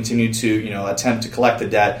really continue to, attempt to collect the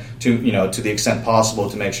debt to the extent possible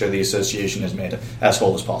to make sure the association is made as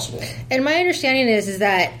whole as possible. And my understanding is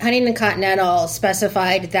that Huntington Continental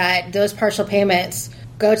specified that those partial payments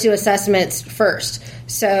go to assessments first.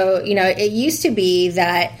 So, it used to be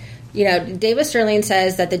that, Davis Sterling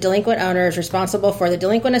says that the delinquent owner is responsible for the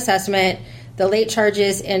delinquent assessment, the late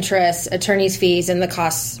charges, interest, attorney's fees, and the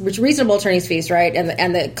costs, which reasonable attorney's fees, right,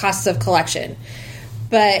 and the costs of collection.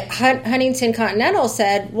 But Huntington Continental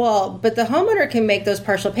said, well, but the homeowner can make those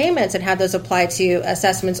partial payments and have those apply to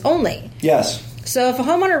assessments only. Yes. So if a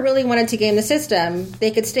homeowner really wanted to game the system,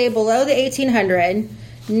 they could stay below the $1,800,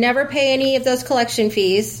 never pay any of those collection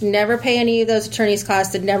fees, never pay any of those attorney's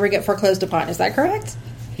costs, and never get foreclosed upon. Is that correct?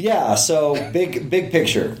 Yeah, so big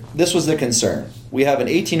picture. This was the concern. We have an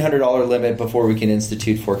 $1,800 limit before we can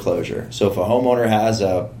institute foreclosure. So if a homeowner has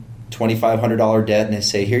a $2,500 debt and they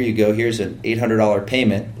say, here you go, here's an $800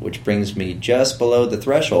 payment, which brings me just below the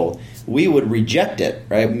threshold, we would reject it,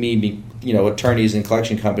 right? Attorneys and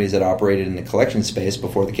collection companies that operated in the collection space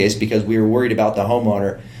before the case, because we were worried about the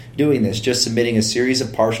homeowner doing this, just submitting a series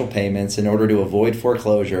of partial payments in order to avoid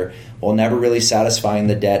foreclosure while never really satisfying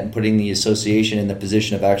the debt and putting the association in the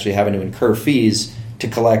position of actually having to incur fees to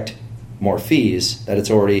collect more fees that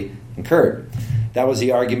it's already incurred. That was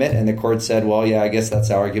the argument, and the court said, well, yeah, I guess that's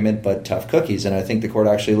the argument, but tough cookies. And I think the court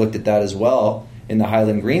actually looked at that as well in the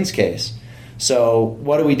Highland Greens case. So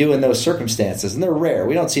what do we do in those circumstances? And they're rare.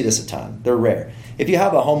 We don't see this a ton. They're rare. If you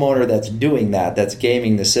have a homeowner that's doing that, that's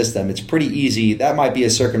gaming the system, it's pretty easy. That might be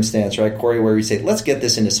a circumstance, right, Corey, where we say, let's get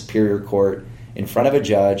this into Superior Court in front of a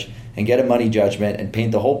judge and get a money judgment and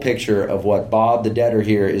paint the whole picture of what Bob, the debtor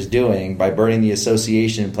here, is doing by burning the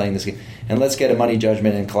association and playing this game. And let's get a money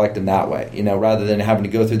judgment and collect them that way, rather than having to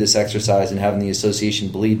go through this exercise and having the association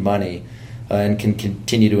bleed money and can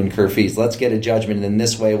continue to incur fees. Let's get a judgment, and in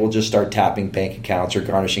this way we'll just start tapping bank accounts or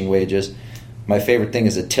garnishing wages. My favorite thing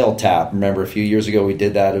is a till tap. Remember, a few years ago we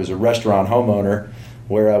did that. It was a restaurant homeowner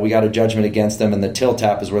where we got a judgment against them, and the till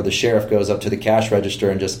tap is where the sheriff goes up to the cash register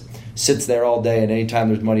and just sits there all day, and anytime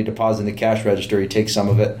there's money deposited in the cash register, he takes some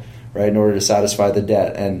of it, right, in order to satisfy the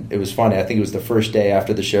debt. And it was funny. I think it was the first day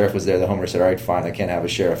after the sheriff was there, the homeowner said, all right, fine, I can't have a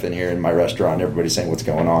sheriff in here in my restaurant. Everybody's saying, what's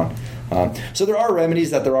going on? So there are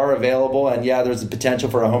remedies that are available, and yeah, there's a potential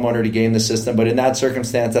for a homeowner to game the system, but in that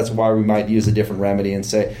circumstance, that's why we might use a different remedy and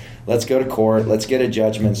say, let's go to court, let's get a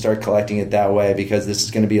judgment and start collecting it that way, because this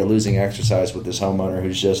is going to be a losing exercise with this homeowner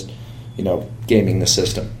who's just gaming the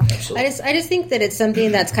system. Absolutely. I just think that it's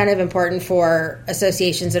something that's kind of important for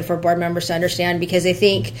associations and for board members to understand, because I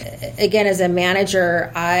think, again, as a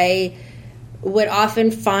manager, I would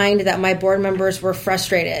often find that my board members were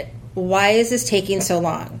frustrated. Why is this taking so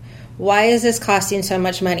long? Why is this costing so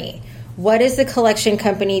much money? What is the collection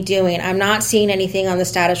company doing? I'm not seeing anything on the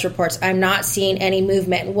status reports. I'm not seeing any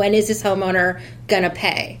movement. When is this homeowner going to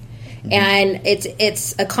pay? Mm-hmm. And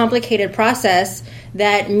it's a complicated process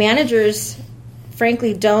that managers,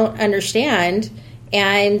 frankly, don't understand,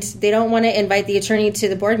 and they don't want to invite the attorney to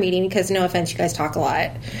the board meeting because, no offense, you guys talk a lot,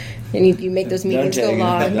 and you make those meetings go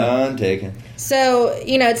long. None taken. So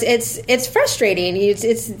it's frustrating.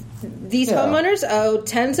 It's these homeowners owe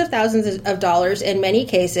tens of thousands of dollars in many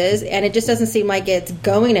cases, and it just doesn't seem like it's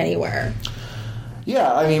going anywhere.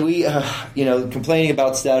 Yeah, I mean, we, complaining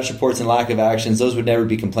about status reports and lack of actions, those would never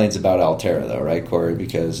be complaints about Altera, though, right, Corey?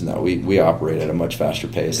 Because, no, we operate at a much faster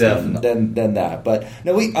pace than that. But,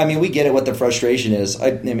 no, we get it, what the frustration is.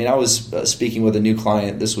 I was speaking with a new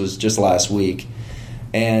client, this was just last week,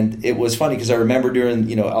 and it was funny because I remember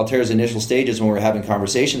during, Altera's initial stages when we were having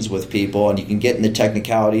conversations with people, and you can get into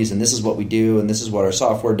technicalities, and this is what we do, and this is what our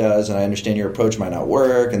software does, and I understand your approach might not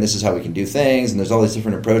work, and this is how we can do things, and there's all these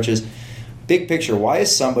different approaches. Big picture, why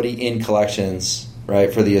is somebody in collections,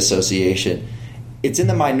 right, for the association? It's in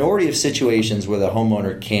the minority of situations where the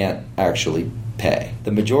homeowner can't actually pay.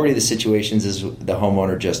 The majority of the situations is the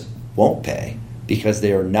homeowner just won't pay because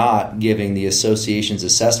they are not giving the association's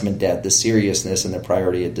assessment debt the seriousness and the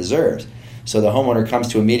priority it deserves. So the homeowner comes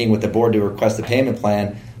to a meeting with the board to request a payment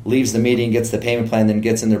plan, leaves the meeting, gets the payment plan, then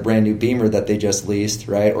gets in their brand new Beamer that they just leased,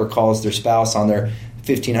 right, or calls their spouse on their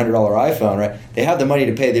 $1,500 iPhone, right? They have the money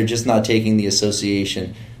to pay, they're just not taking the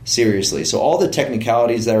association seriously. So all the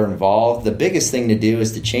technicalities that are involved, the biggest thing to do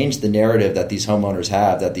is to change the narrative that these homeowners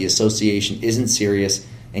have, that the association isn't serious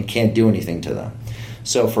and can't do anything to them.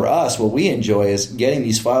 So for us, what we enjoy is getting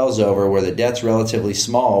these files over where the debt's relatively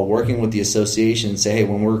small, working with the association and say, hey,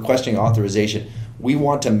 when we're requesting authorization, we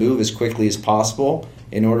want to move as quickly as possible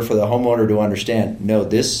in order for the homeowner to understand, no,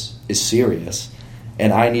 this is serious.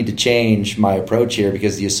 And I need to change my approach here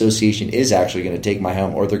because the association is actually going to take my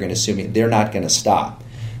home, or they're going to sue me. They're not going to stop.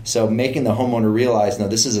 So making the homeowner realize, no,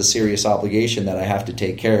 this is a serious obligation that I have to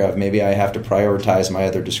take care of. Maybe I have to prioritize my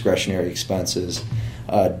other discretionary expenses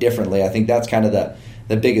differently. I think that's kind of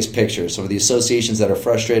the biggest picture. So the associations that are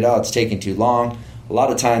frustrated, it's taking too long. A lot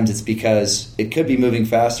of times it's because it could be moving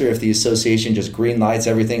faster if the association just green lights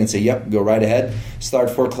everything and say, yep, go right ahead, start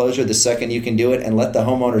foreclosure the second you can do it, and let the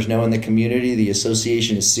homeowners know in the community the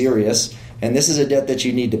association is serious and this is a debt that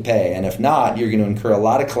you need to pay. And if not, you're going to incur a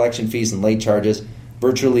lot of collection fees and late charges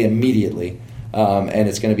virtually immediately, and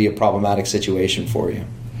it's going to be a problematic situation for you.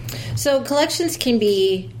 So collections can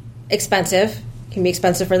be expensive. Can be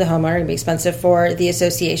expensive for the homeowner, can be expensive for the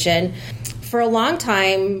association. For a long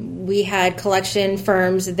time, we had collection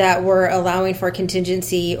firms that were allowing for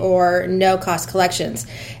contingency or no-cost collections.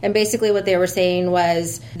 And basically what they were saying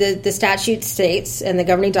was the statute states and the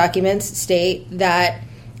governing documents state that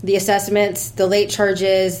the assessments, the late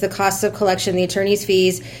charges, the costs of collection, the attorney's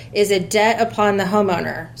fees is a debt upon the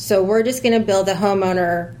homeowner. So we're just going to bill the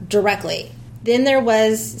homeowner directly. Then there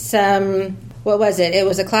was some... What was it? It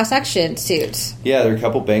was a class action suit. Yeah, there are a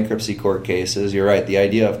couple bankruptcy court cases. You're right. The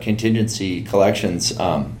idea of contingency collections.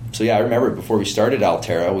 So yeah, I remember before we started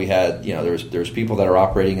Altera, we had, there's people that are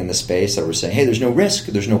operating in the space that were saying, hey, there's no risk,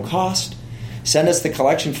 there's no cost. Send us the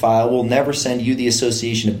collection file. We'll never send you, the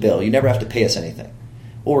association, a bill. You never have to pay us anything.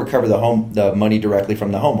 We'll recover the money directly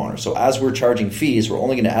from the homeowner. So as we're charging fees, we're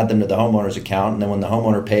only going to add them to the homeowner's account, and then when the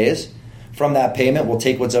homeowner pays, from that payment, we'll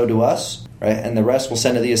take what's owed to us, right? And the rest we'll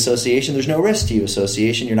send to the association. There's no risk to you,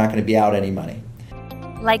 association. You're not going to be out any money.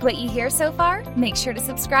 Like what you hear so far? Make sure to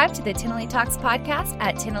subscribe to the Tinley Talks podcast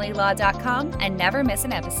at tinleylaw.com and never miss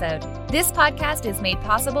an episode. This podcast is made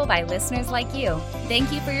possible by listeners like you.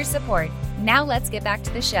 Thank you for your support. Now let's get back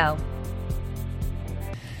to the show.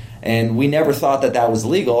 And we never thought that was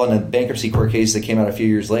legal, and a bankruptcy court case that came out a few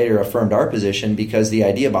years later affirmed our position, because the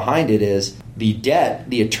idea behind it is the debt,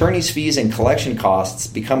 the attorney's fees and collection costs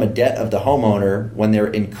become a debt of the homeowner when they're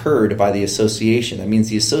incurred by the association. That means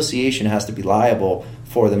the association has to be liable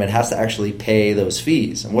for them. It has to actually pay those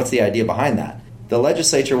fees. And what's the idea behind that? The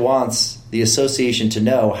legislature wants the association to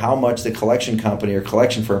know how much the collection company or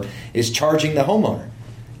collection firm is charging the homeowner.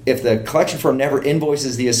 If the collection firm never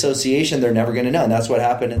invoices the association, they're never going to know. And that's what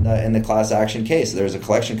happened in the class action case. There was a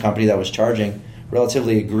collection company that was charging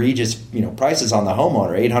relatively egregious prices on the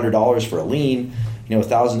homeowner, $800 for a lien,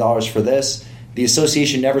 $1,000 for this. The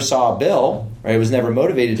association never saw a bill, right? It was never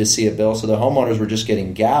motivated to see a bill, so the homeowners were just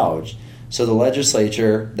getting gouged. So the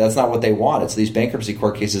legislature, that's not what they wanted. So these bankruptcy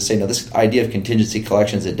court cases say, no, this idea of contingency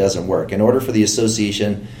collections, it doesn't work. In order for the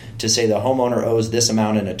association to say the homeowner owes this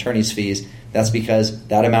amount in attorney's fees, that's because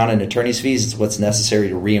that amount in attorney's fees is what's necessary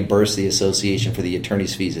to reimburse the association for the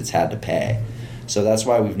attorney's fees it's had to pay. So that's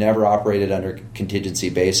why we've never operated under contingency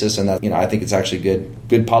basis, and that I think it's actually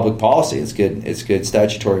good public policy. It's good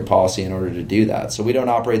statutory policy in order to do that. So we don't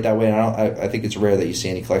operate that way, and I think it's rare that you see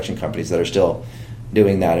any collection companies that are still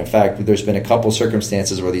doing that. In fact, there's been a couple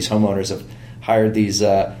circumstances where these homeowners have hired these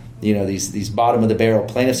bottom of the barrel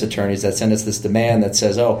plaintiffs attorneys that send us this demand that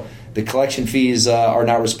says, oh, the collection fees are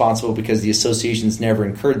not responsible because the association's never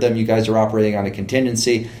incurred them. You guys are operating on a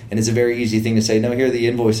contingency. And it's a very easy thing to say, no, here are the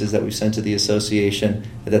invoices that we've sent to the association,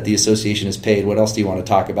 that the association has paid. What else do you want to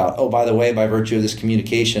talk about? Oh, by the way, by virtue of this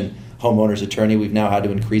communication, homeowner's attorney, we've now had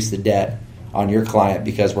to increase the debt on your client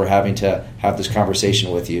because we're having to have this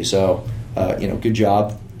conversation with you. So, good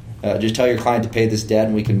job. Just tell your client to pay this debt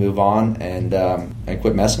and we can move on and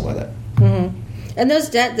quit messing with it. Mm-hmm. And those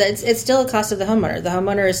debt, it's still a cost of the homeowner. The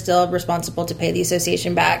homeowner is still responsible to pay the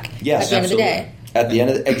association back yes, at the end of the day. At the end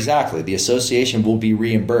of exactly. The association will be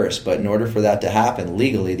reimbursed, but in order for that to happen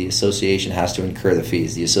legally, the association has to incur the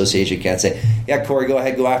fees. The association can't say, yeah, Corey, go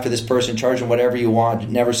ahead, go after this person, charge them whatever you want,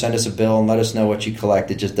 never send us a bill and let us know what you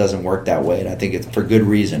collect. It just doesn't work that way, and I think it's for good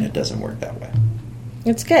reason it doesn't work that way.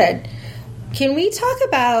 It's good. Can we talk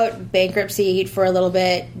about bankruptcy for a little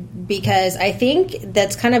bit? Because I think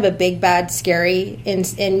that's kind of a big, bad, scary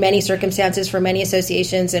in many circumstances for many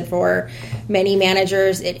associations and for many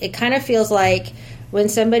managers. It kind of feels like when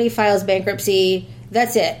somebody files bankruptcy,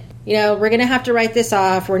 that's it. We're going to have to write this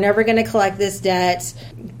off. We're never going to collect this debt.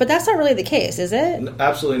 But that's not really the case, is it?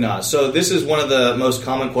 Absolutely not. So this is one of the most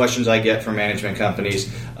common questions I get from management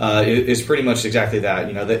companies. Is pretty much exactly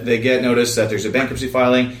that. They get notice that there's a bankruptcy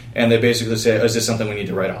filing, and they basically say, is this something we need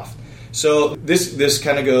to write off? So this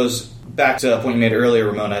kind of goes back to a point you made earlier,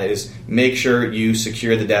 Ramona, is make sure you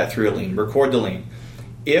secure the debt through a lien. Record the lien.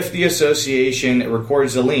 If the association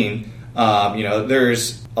records a lien,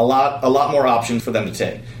 there's a lot more options for them to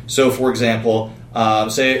take. So, for example,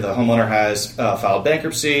 say the homeowner has filed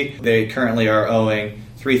bankruptcy. They currently are owing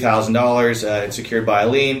 $3,000. It's secured by a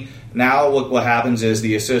lien. Now what happens is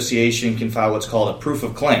the association can file what's called a proof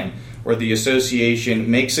of claim, where the association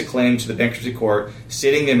makes a claim to the bankruptcy court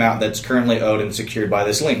stating the amount that's currently owed and secured by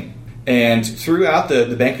this lien. And throughout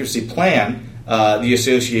the bankruptcy plan, the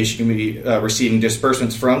association can be receiving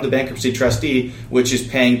disbursements from the bankruptcy trustee, which is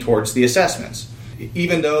paying towards the assessments.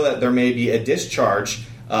 Even though that there may be a discharge,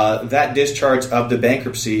 that discharge of the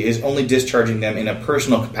bankruptcy is only discharging them in a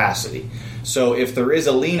personal capacity. So if there is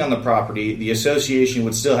a lien on the property, the association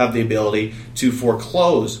would still have the ability to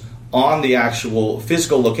foreclose on the actual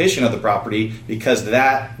physical location of the property because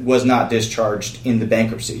that was not discharged in the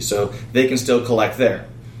bankruptcy. So they can still collect there.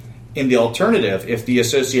 In the alternative, if the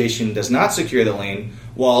association does not secure the lien,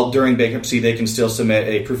 while during bankruptcy they can still submit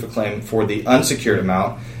a proof of claim for the unsecured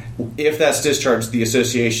amount. If that's discharged, the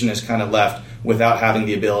association is kind of left without having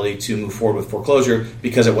the ability to move forward with foreclosure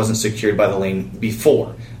because it wasn't secured by the lien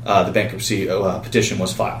before the bankruptcy petition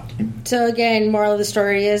was filed. So again, moral of the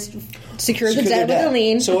story is secure the debt with a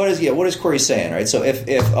lien. So what is Corey saying, right? So if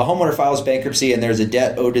a homeowner files bankruptcy and there's a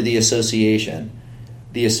debt owed to the association,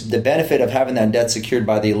 the benefit of having that debt secured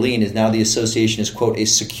by the lien is now the association is, quote, a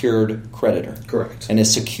secured creditor. Correct. And a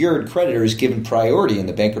secured creditor is given priority in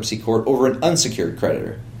the bankruptcy court over an unsecured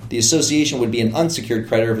creditor. The association would be an unsecured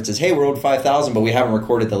creditor if it says, hey, we're owed $5,000, but we haven't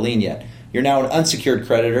recorded the lien yet. You're now an unsecured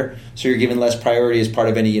creditor, so you're given less priority as part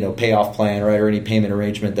of any payoff plan, right, or any payment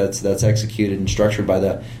arrangement that's executed and structured by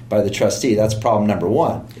the trustee. That's problem number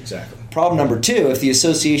one. Exactly. Problem number two, if the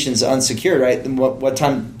association's unsecured, right, then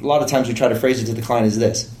a lot of times we try to phrase it to the client is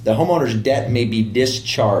this: the homeowner's debt may be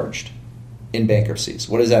discharged in bankruptcies.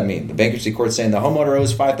 What does that mean? The bankruptcy court's saying the homeowner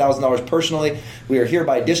owes $5,000 personally. We are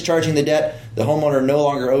hereby discharging the debt. The homeowner no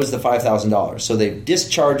longer owes the $5,000. So they've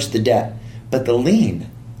discharged the debt, but the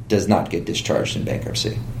lien does not get discharged in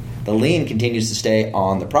bankruptcy. The lien continues to stay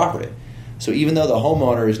on the property. So even though the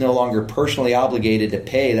homeowner is no longer personally obligated to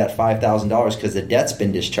pay that $5,000 because the debt's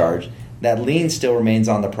been discharged, that lien still remains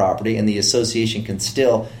on the property and the association can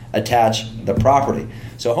still attach the property.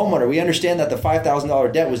 So homeowner, we understand that the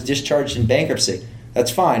 $5,000 debt was discharged in bankruptcy.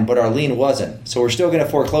 That's fine, but our lien wasn't. So we're still going to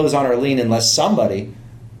foreclose on our lien unless somebody,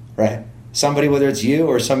 right, whether it's you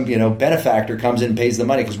or some benefactor comes in and pays the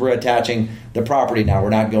money because we're attaching the property now. We're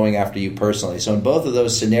not going after you personally. So in both of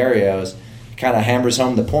those scenarios, it kind of hammers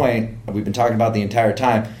home the point we've been talking about the entire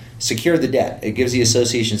time. Secure the debt. It gives the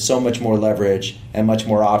association so much more leverage and much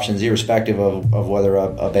more options, irrespective of whether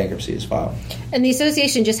a bankruptcy is filed. And the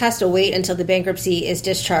association just has to wait until the bankruptcy is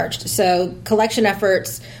discharged. So collection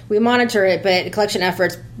efforts, we monitor it, but collection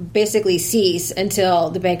efforts basically cease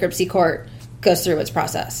until the bankruptcy court goes through its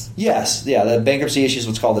process. Yes. Yeah. The bankruptcy issues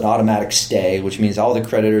what's called an automatic stay, which means all the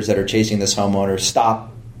creditors that are chasing this homeowner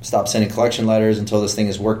stop sending collection letters until this thing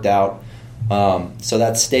is worked out. So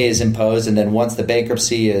that stay is imposed, and then once the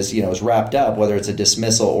bankruptcy is wrapped up, whether it's a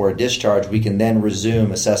dismissal or a discharge, we can then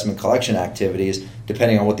resume assessment collection activities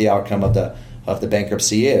depending on what the outcome of the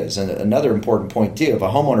bankruptcy is. And another important point too: if a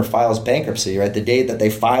homeowner files bankruptcy, right, the date that they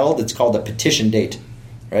filed, it's called the petition date,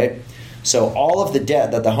 right? So all of the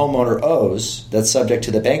debt that the homeowner owes that's subject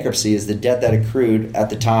to the bankruptcy is the debt that accrued at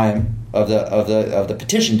the time of the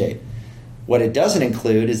petition date. What it doesn't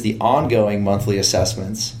include is the ongoing monthly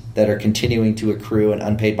assessments that are continuing to accrue and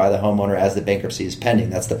unpaid by the homeowner as the bankruptcy is pending.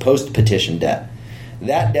 That's the post-petition debt.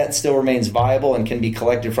 That debt still remains viable and can be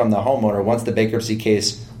collected from the homeowner once the bankruptcy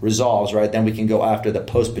case resolves, right? Then we can go after the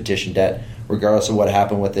post-petition debt, regardless of what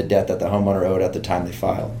happened with the debt that the homeowner owed at the time they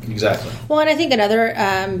filed. Exactly. Well, and I think another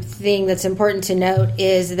thing that's important to note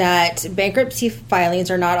is that bankruptcy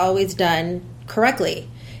filings are not always done correctly.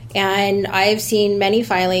 And I've seen many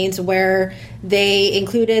filings where they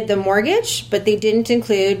included the mortgage, but they didn't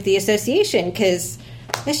include the association because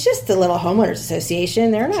it's just the little homeowners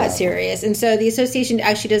association. They're not serious. And so the association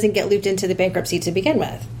actually doesn't get looped into the bankruptcy to begin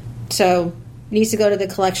with. So needs to go to the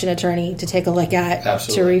collection attorney to take a look at,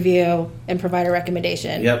 Absolutely. To review, and provide a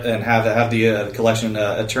recommendation. Yep, and have the collection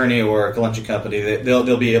attorney or a collection company,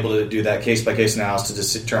 they'll be able to do that case-by-case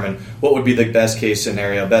analysis to determine what would be the best case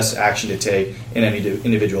scenario, best action to take in any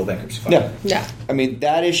individual bankruptcy filing. Yeah. I mean,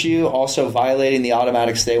 that issue, also violating the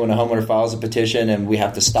automatic stay when a homeowner files a petition and we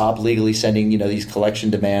have to stop legally sending these collection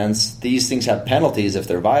demands. These things have penalties if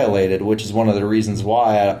they're violated, which is one of the reasons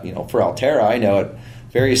why, for Altera, I know at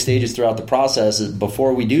various stages throughout the process,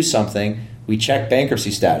 before we do something, we check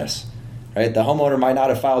bankruptcy status. Right? The homeowner might not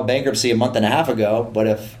have filed bankruptcy a month and a half ago, but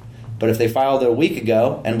if they filed it a week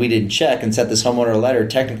ago and we didn't check and sent this homeowner a letter,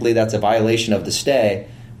 technically that's a violation of the stay,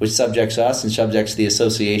 which subjects us and subjects the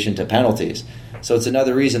association to penalties. So it's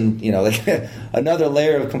another reason, another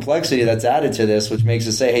layer of complexity that's added to this, which makes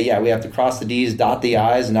us say, hey, yeah, we have to cross the D's, dot the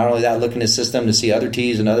I's, and not only that, look in the system to see other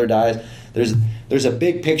T's and other I's. There's a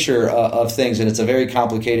big picture of things, and it's a very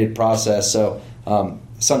complicated process. So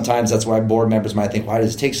sometimes that's why board members might think, why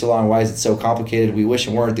does it take so long? Why is it so complicated? We wish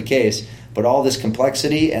it weren't the case. But all this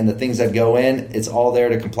complexity and the things that go in, it's all there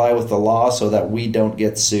to comply with the law so that we don't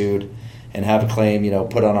get sued and have a claim,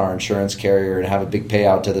 put on our insurance carrier and have a big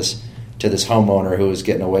payout to this homeowner who is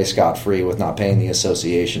getting away scot-free with not paying the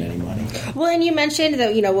association any money. Well, and you mentioned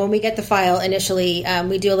that, when we get the file initially,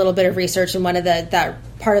 we do a little bit of research, and one of that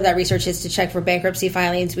part of that research is to check for bankruptcy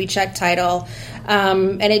filings. We check title.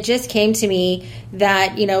 And it just came to me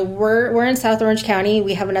that, we're in South Orange County.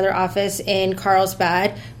 We have another office in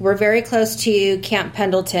Carlsbad. We're very close to Camp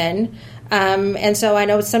Pendleton. And so I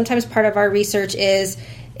know sometimes part of our research is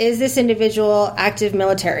this individual active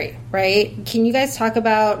military, right? Can you guys talk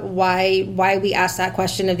about why we ask that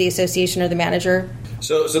question of the association or the manager?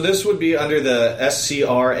 So this would be under the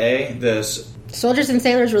SCRA, the Soldiers and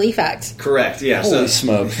Sailors Relief Act. Correct. Yeah. Holy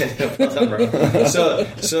smokes! Under the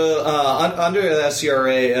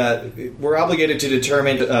SCRA, we're obligated to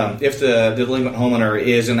determine if the delinquent homeowner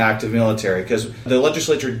is an active military, because the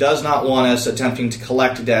legislature does not want us attempting to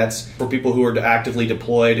collect debts for people who are actively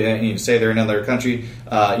deployed and say they're in another country,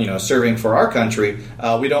 serving for our country.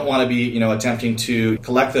 We don't want to be, attempting to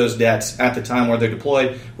collect those debts at the time where they're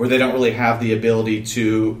deployed, where they don't really have the ability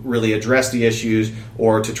to really address the issues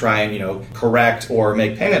or to try and, correct or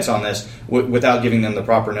make payments on this without giving them the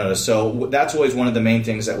proper notice. So that's always one of the main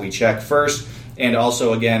things that we check first. And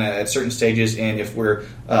also, again, at certain stages, and if we're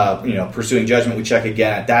pursuing judgment, we check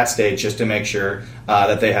again at that stage just to make sure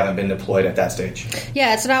that they haven't been deployed at that stage.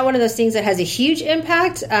 Yeah, it's not one of those things that has a huge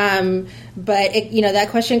impact, but that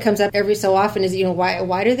question comes up every so often is,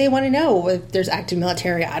 why do they want to know if there's active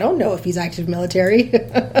military? I don't know if he's active military.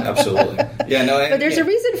 Absolutely. Yeah, no. But there's a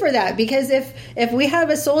reason for that, because if we have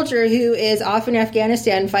a soldier who is off in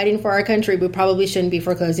Afghanistan fighting for our country, we probably shouldn't be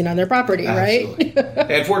foreclosing on their property, Absolutely. Right?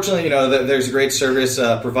 And fortunately, there's a great service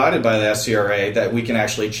provided by the SCRA that we can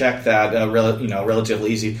actually check that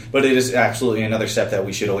relatively easy. But it is absolutely another step that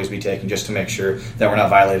we should always be taking just to make sure that we're not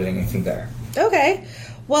violating anything there. Okay.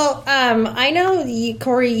 Well, I know,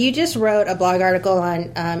 Corey, you just wrote a blog article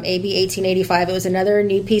on AB 1885. It was another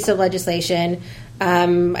new piece of legislation.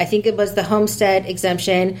 I think it was the homestead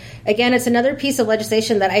exemption. Again, it's another piece of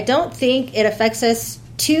legislation that I don't think it affects us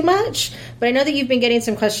too much, but I know that you've been getting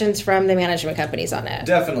some questions from the management companies on it.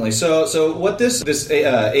 Definitely. So what this AB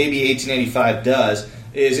 1885 does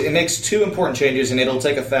is it makes two important changes, and it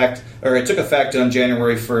took effect on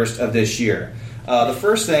January 1st of this year. The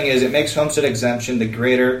first thing is it makes homestead exemption the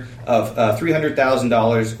greater of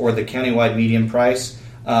 $300,000 or the countywide median price,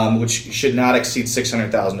 which should not exceed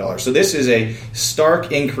 $600,000. So this is a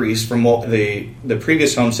stark increase from what the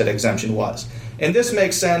previous homestead exemption was. And this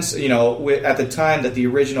makes sense, at the time that the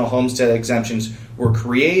original homestead exemptions were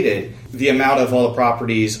created, the amount of all the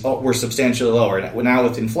properties were substantially lower. Now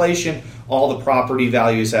with inflation, all the property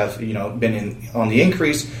values have, been on the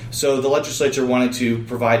increase. So the legislature wanted to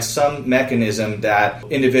provide some mechanism that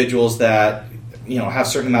individuals that, have a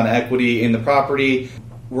certain amount of equity in the property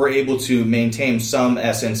were able to maintain some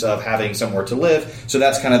essence of having somewhere to live. So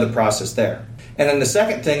that's kind of the process there. And then the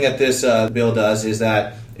second thing that this bill does is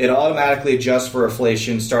that it automatically adjusts for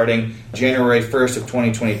inflation starting January 1st of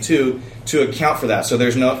 2022 to account for that. So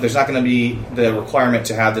there's not going to be the requirement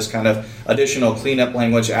to have this kind of additional cleanup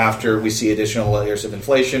language after we see additional layers of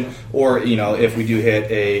inflation, or if we do hit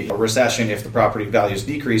a recession, if the property values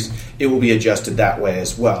decrease, it will be adjusted that way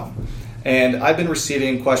as well. And I've been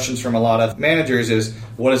receiving questions from a lot of managers is,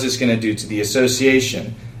 what is this going to do to the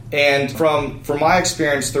association? And from my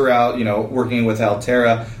experience throughout, working with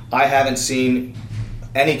Alterra, I haven't seen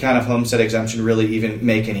any kind of homestead exemption really even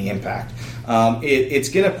make any impact. It's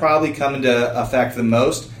going to probably come into effect the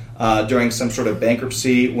most during some sort of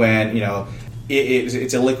bankruptcy when,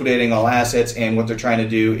 it's liquidating all assets, and what they're trying to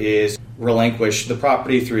do is relinquish the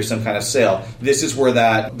property through some kind of sale. This is where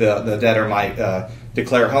the debtor might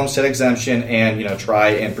declare homestead exemption and try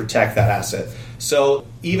and protect that asset. So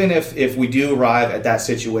even if we do arrive at that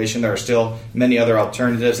situation, there are still many other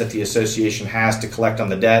alternatives that the association has to collect on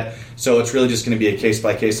the debt. So it's really just going to be a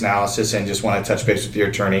case-by-case analysis, and just want to touch base with your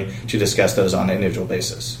attorney to discuss those on an individual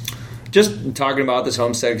basis. Just talking about this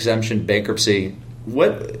homestead exemption bankruptcy,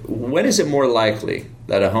 when is it more likely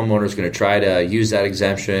that a homeowner is going to try to use that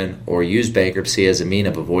exemption or use bankruptcy as a mean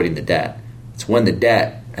of avoiding the debt? It's when the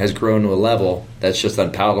debt has grown to a level that's just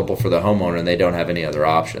unpalatable for the homeowner and they don't have any other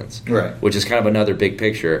options. Right. Which is kind of another big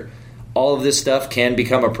picture. All of this stuff can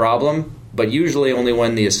become a problem, but usually only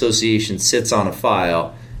when the association sits on a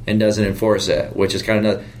file and doesn't enforce it, which is kind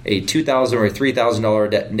of a $2,000 or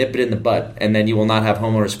 $3,000 debt, nip it in the butt, and then you will not have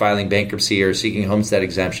homeowners filing bankruptcy or seeking homestead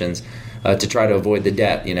exemptions to try to avoid the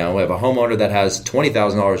debt. We have a homeowner that has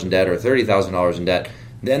 $20,000 in debt or $30,000 in debt,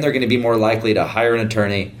 then they're going to be more likely to hire an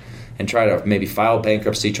attorney and try to maybe file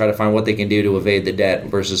bankruptcy, try to find what they can do to evade the debt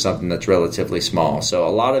versus something that's relatively small. So a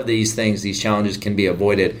lot of these things, these challenges can be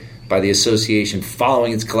avoided by the association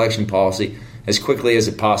following its collection policy as quickly as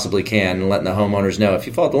it possibly can and letting the homeowners know if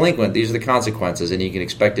you fall delinquent, these are the consequences, and you can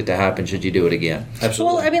expect it to happen should you do it again.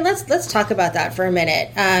 Absolutely. Well, I mean, let's talk about that for a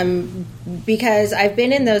minute, because I've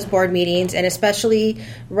been in those board meetings, and especially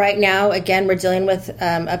right now, again, we're dealing with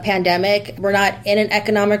a pandemic. We're not in an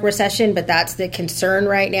economic recession, but that's the concern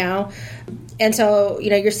right now. And so,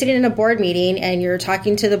 you're sitting in a board meeting and you're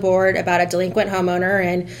talking to the board about a delinquent homeowner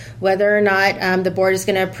and whether or not the board is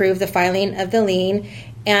going to approve the filing of the lien.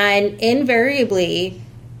 And invariably,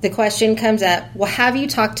 the question comes up, well, have you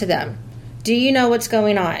talked to them? Do you know what's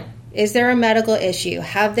going on? Is there a medical issue?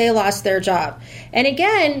 Have they lost their job? And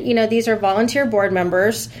again, these are volunteer board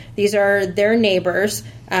members. These are their neighbors.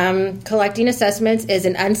 Collecting assessments is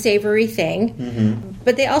an unsavory thing.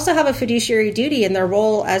 But they also have a fiduciary duty in their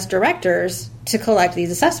role as directors to collect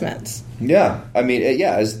these assessments. Yeah. I mean,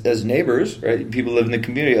 as neighbors, right? People live in the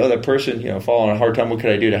community. Oh, that person, falling on a hard time. What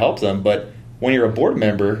could I do to help them? But when you're a board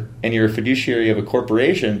member and you're a fiduciary of a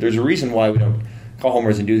corporation, there's a reason why we don't call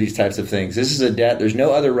homeowners and do these types of things. This is a debt. There's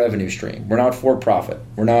no other revenue stream. We're not for profit.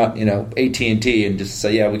 We're not, AT&T and just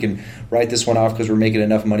say, we can write this one off because we're making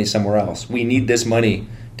enough money somewhere else. We need this money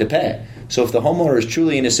to pay. So if the homeowner is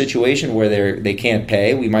truly in a situation where they can't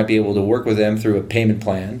pay, we might be able to work with them through a payment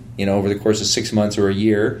plan, over the course of 6 months or a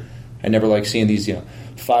year. I never like seeing these,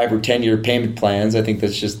 5 or 10 year payment plans. I think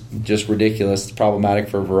that's just ridiculous. It's problematic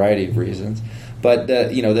for a variety of reasons. But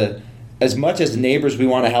as much as neighbors we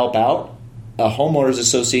want to help out, a homeowners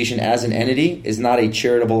association as an entity is not a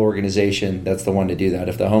charitable organization that's the one to do that.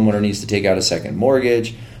 If the homeowner needs to take out a second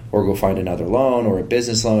mortgage or go find another loan or a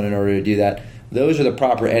business loan in order to do that, those are the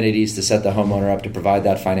proper entities to set the homeowner up to provide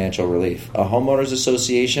that financial relief. A homeowners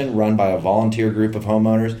association run by a volunteer group of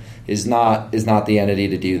homeowners is not the entity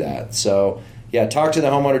to do that. So, talk to the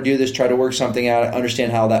homeowner, do this, try to work something out,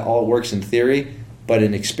 understand how that all works in theory, but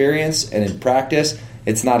in experience and in practice,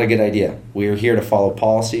 it's not a good idea. We are here to follow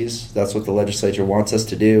policies. That's what the legislature wants us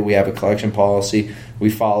to do. We have a collection policy. We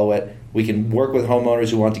follow it. We can work with homeowners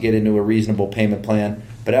who want to get into a reasonable payment plan.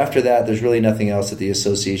 But after that, there's really nothing else that the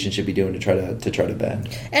association should be doing to try to bend.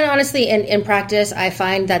 And honestly, in practice, I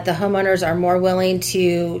find that the homeowners are more willing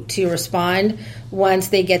to respond once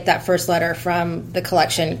they get that first letter from the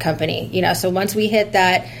collection company. So once we hit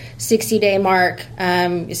that 60-day mark,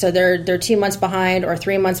 so they're 2 months behind or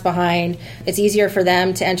 3 months behind, it's easier for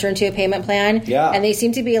them to enter into a payment plan. Yeah. And they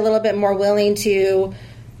seem to be a little bit more willing to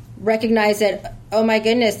recognize that, oh my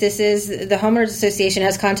goodness, the homeowners association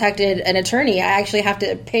has contacted an attorney. I actually have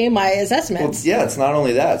to pay my assessments. Well, it's not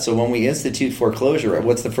only that. So when we institute foreclosure,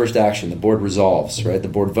 what's the first action? The board resolves, right? The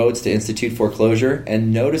board votes to institute foreclosure,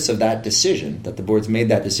 and notice of that decision, that the board's made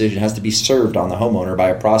that decision, has to be served on the homeowner by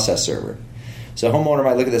a process server. So a homeowner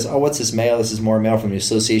might look at this, what's this mail? This is more mail from the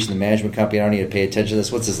association, the management company. I don't need to pay attention to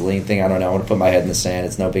this. What's this lien thing? I don't know. I want to put my head in the sand.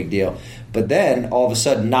 It's no big deal. But then, all of a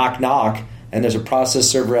sudden, knock, knock, and there's a process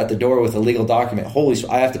server at the door with a legal document.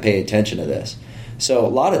 I have to pay attention to this. So a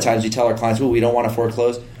lot of times we tell our clients, we don't want to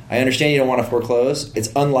foreclose. I understand you don't want to foreclose.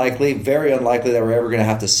 It's unlikely, very unlikely that we're ever going to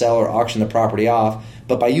have to sell or auction the property off.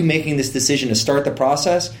 But by you making this decision to start the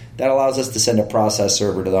process, that allows us to send a process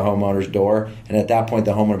server to the homeowner's door. And at that point,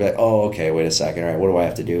 the homeowner will be like, okay, wait a second. All right, what do I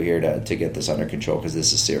have to do here to get this under control? Because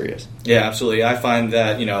this is serious. Yeah, absolutely. I find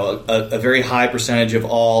that, a very high percentage of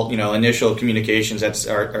all, initial communications that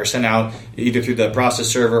are sent out either through the process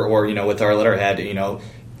server or, with our letterhead,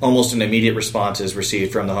 almost an immediate response is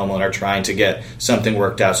received from the homeowner trying to get something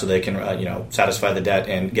worked out so they can, satisfy the debt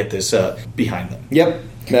and get this behind them. Yep.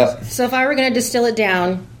 So if I were going to distill it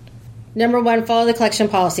down, number one, follow the collection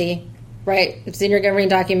policy, right? It's in your governing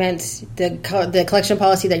documents, the collection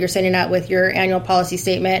policy that you're sending out with your annual policy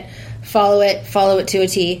statement. Follow it to a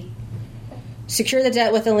T. Secure the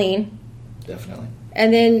debt with a lien. Definitely.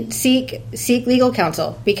 And then seek legal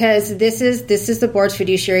counsel, because this is the board's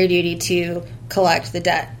fiduciary duty to collect the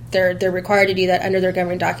debt. They're required to do that under their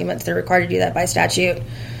governing documents. They're required to do that by statute.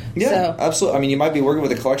 Yeah, absolutely. I mean, you might be working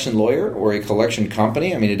with a collection lawyer or a collection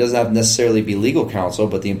company. I mean, it doesn't have to necessarily be legal counsel,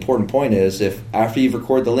 but the important point is if after you've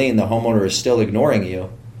recorded the lien, the homeowner is still ignoring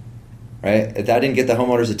you, right? If that didn't get the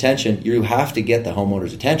homeowner's attention, you have to get the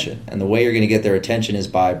homeowner's attention. And the way you're going to get their attention is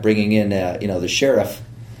by bringing in, the sheriff,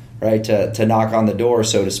 right, to knock on the door,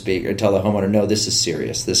 so to speak, or tell the homeowner, no, this is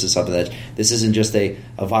serious. This is something this isn't just a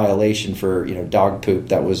violation for, dog poop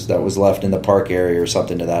that was left in the park area or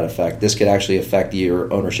something to that effect. This could actually affect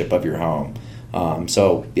your ownership of your home.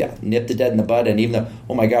 So yeah, nip the dead in the bud. And even though,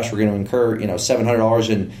 oh my gosh, we're going to incur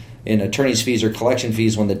 $700 in attorney's fees or collection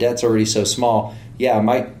fees when the debt's already so small. Yeah, it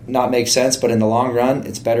might not make sense, but in the long run,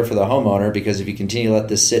 it's better for the homeowner, because if you continue to let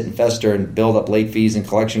this sit and fester and build up late fees and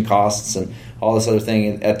collection costs and all this other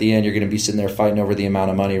thing, at the end you're going to be sitting there fighting over the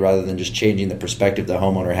amount of money rather than just changing the perspective the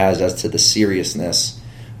homeowner has as to the seriousness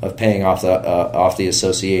of paying off the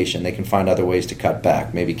association. They can find other ways to cut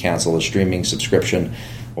back, maybe cancel a streaming subscription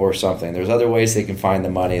or something. There's other ways they can find the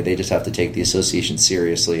money. They just have to take the association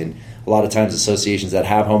seriously. And a lot of times associations that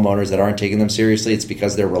have homeowners that aren't taking them seriously, it's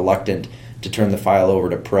because they're reluctant to turn the file over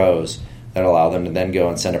to pros that allow them to then go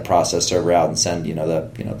and send a process server out and send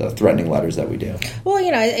the threatening letters that we do. Well,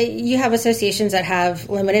 you have associations that have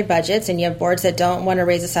limited budgets, and you have boards that don't want to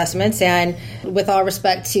raise assessments. And with all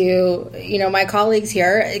respect to my colleagues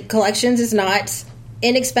here, collections is not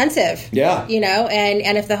inexpensive. Yeah.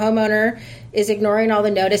 And if the homeowner is ignoring all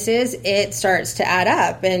the notices, it starts to add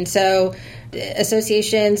up. And so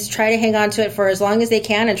associations try to hang on to it for as long as they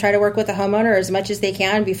can and try to work with the homeowner as much as they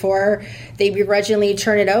can before they begrudgingly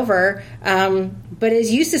turn it over. But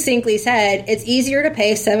as you succinctly said, it's easier to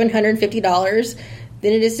pay $750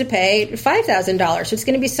 than it is to pay $5,000. So it's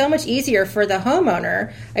going to be so much easier for the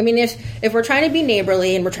homeowner. I mean, if we're trying to be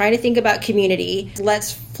neighborly and we're trying to think about community,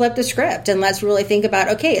 let's flip the script and let's really think about,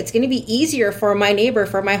 okay, it's going to be easier for my neighbor,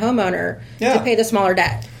 for my homeowner to pay the smaller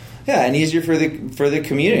debt. Yeah, and easier for the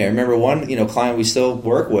community. I remember one client we still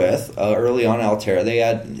work with early on Altera. They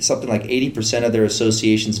had something like 80% of their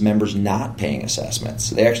association's members not paying assessments.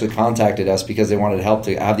 They actually contacted us because they wanted help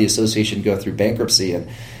to have the association go through bankruptcy and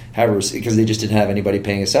because they just didn't have anybody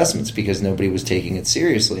paying assessments because nobody was taking it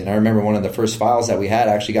seriously. And I remember one of the first files that we had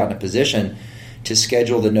actually got in a position to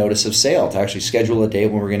schedule the notice of sale, to actually schedule a date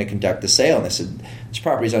when we're going to conduct the sale. And they said, this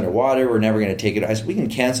property's underwater, we're never going to take it. I said, we can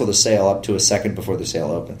cancel the sale up to a second before the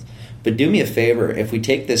sale opens. But do me a favor, if we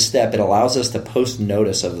take this step, it allows us to post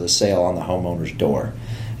notice of the sale on the homeowner's door.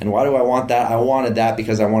 And why do I want that? I wanted that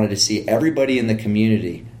because I wanted to see everybody in the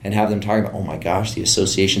community and have them talking about, oh my gosh, the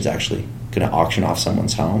association's actually going to auction off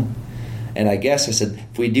someone's home. And I said,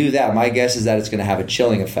 if we do that, my guess is that it's going to have a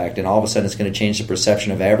chilling effect, and all of a sudden it's going to change the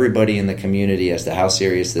perception of everybody in the community as to how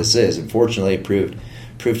serious this is. And fortunately, it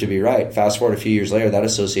proved to be right. Fast forward a few years later, that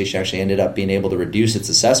association actually ended up being able to reduce its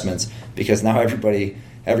assessments because now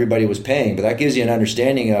everybody was paying. But that gives you an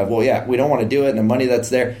understanding of, well, yeah, we don't want to do it, and the money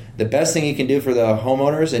that's there. The best thing you can do for the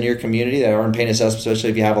homeowners in your community that aren't paying assessments,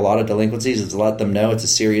 especially if you have a lot of delinquencies, is to let them know it's a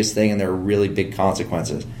serious thing and there are really big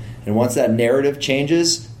consequences. And once that narrative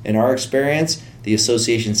changes, in our experience, the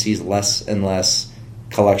association sees less and less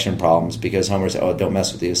collection problems because homeowners say, oh, don't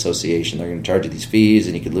mess with the association. They're going to charge you these fees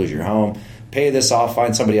and you could lose your home. Pay this off,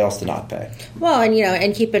 find somebody else to not pay. Well,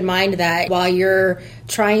 and keep in mind that while you're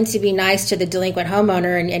trying to be nice to the delinquent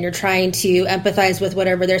homeowner and you're trying to empathize with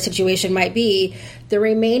whatever their situation might be, the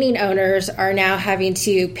remaining owners are now having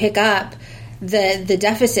to pick up the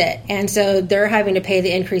deficit, and so they're having to pay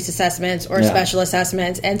the increased assessments or special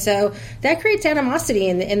assessments, and so that creates animosity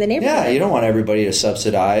in the neighborhood. Yeah, you don't want everybody to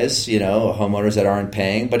subsidize, homeowners that aren't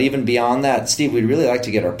paying. But even beyond that, Steve, we'd really like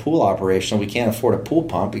to get our pool operational. We can't afford a pool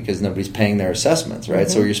pump because nobody's paying their assessments, right?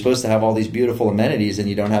 Mm-hmm. So you're supposed to have all these beautiful amenities, and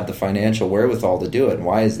you don't have the financial wherewithal to do it. And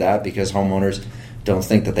why is that? Because homeowners don't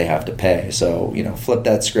think that they have to pay. So flip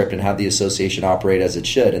that script and have the association operate as it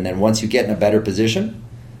should. And then once you get in a better position,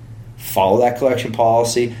 follow that collection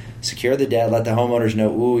policy, secure the debt, let the homeowners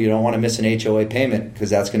know, you don't want to miss an HOA payment because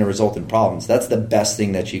that's going to result in problems. That's the best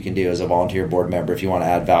thing that you can do as a volunteer board member if you want to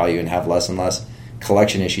add value and have less and less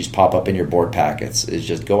collection issues pop up in your board packets. Is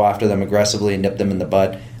just go after them aggressively and nip them in the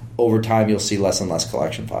bud. Over time, you'll see less and less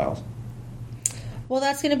collection files. Well,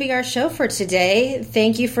 that's going to be our show for today.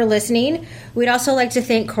 Thank you for listening. We'd also like to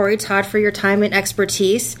thank Corey Todd for your time and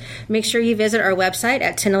expertise. Make sure you visit our website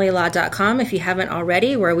at TennellyLaw.com if you haven't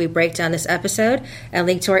already, where we break down this episode and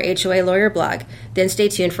link to our HOA lawyer blog. Then stay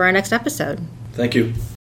tuned for our next episode. Thank you.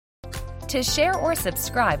 To share or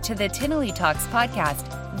subscribe to the Tennelly Talks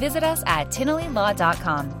podcast, visit us at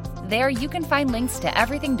TennellyLaw.com. There you can find links to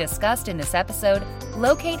everything discussed in this episode,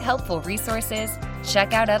 locate helpful resources,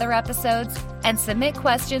 check out other episodes, and submit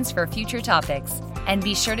questions for future topics. And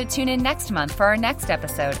be sure to tune in next month for our next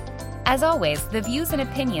episode. As always, the views and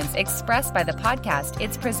opinions expressed by the podcast,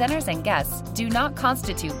 its presenters and guests do not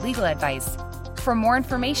constitute legal advice. For more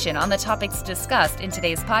information on the topics discussed in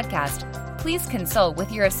today's podcast, please consult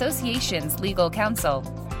with your association's legal counsel.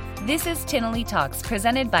 This is Tennelly Talks,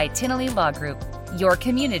 presented by Tennelly Law Group. Your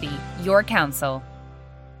community, your counsel.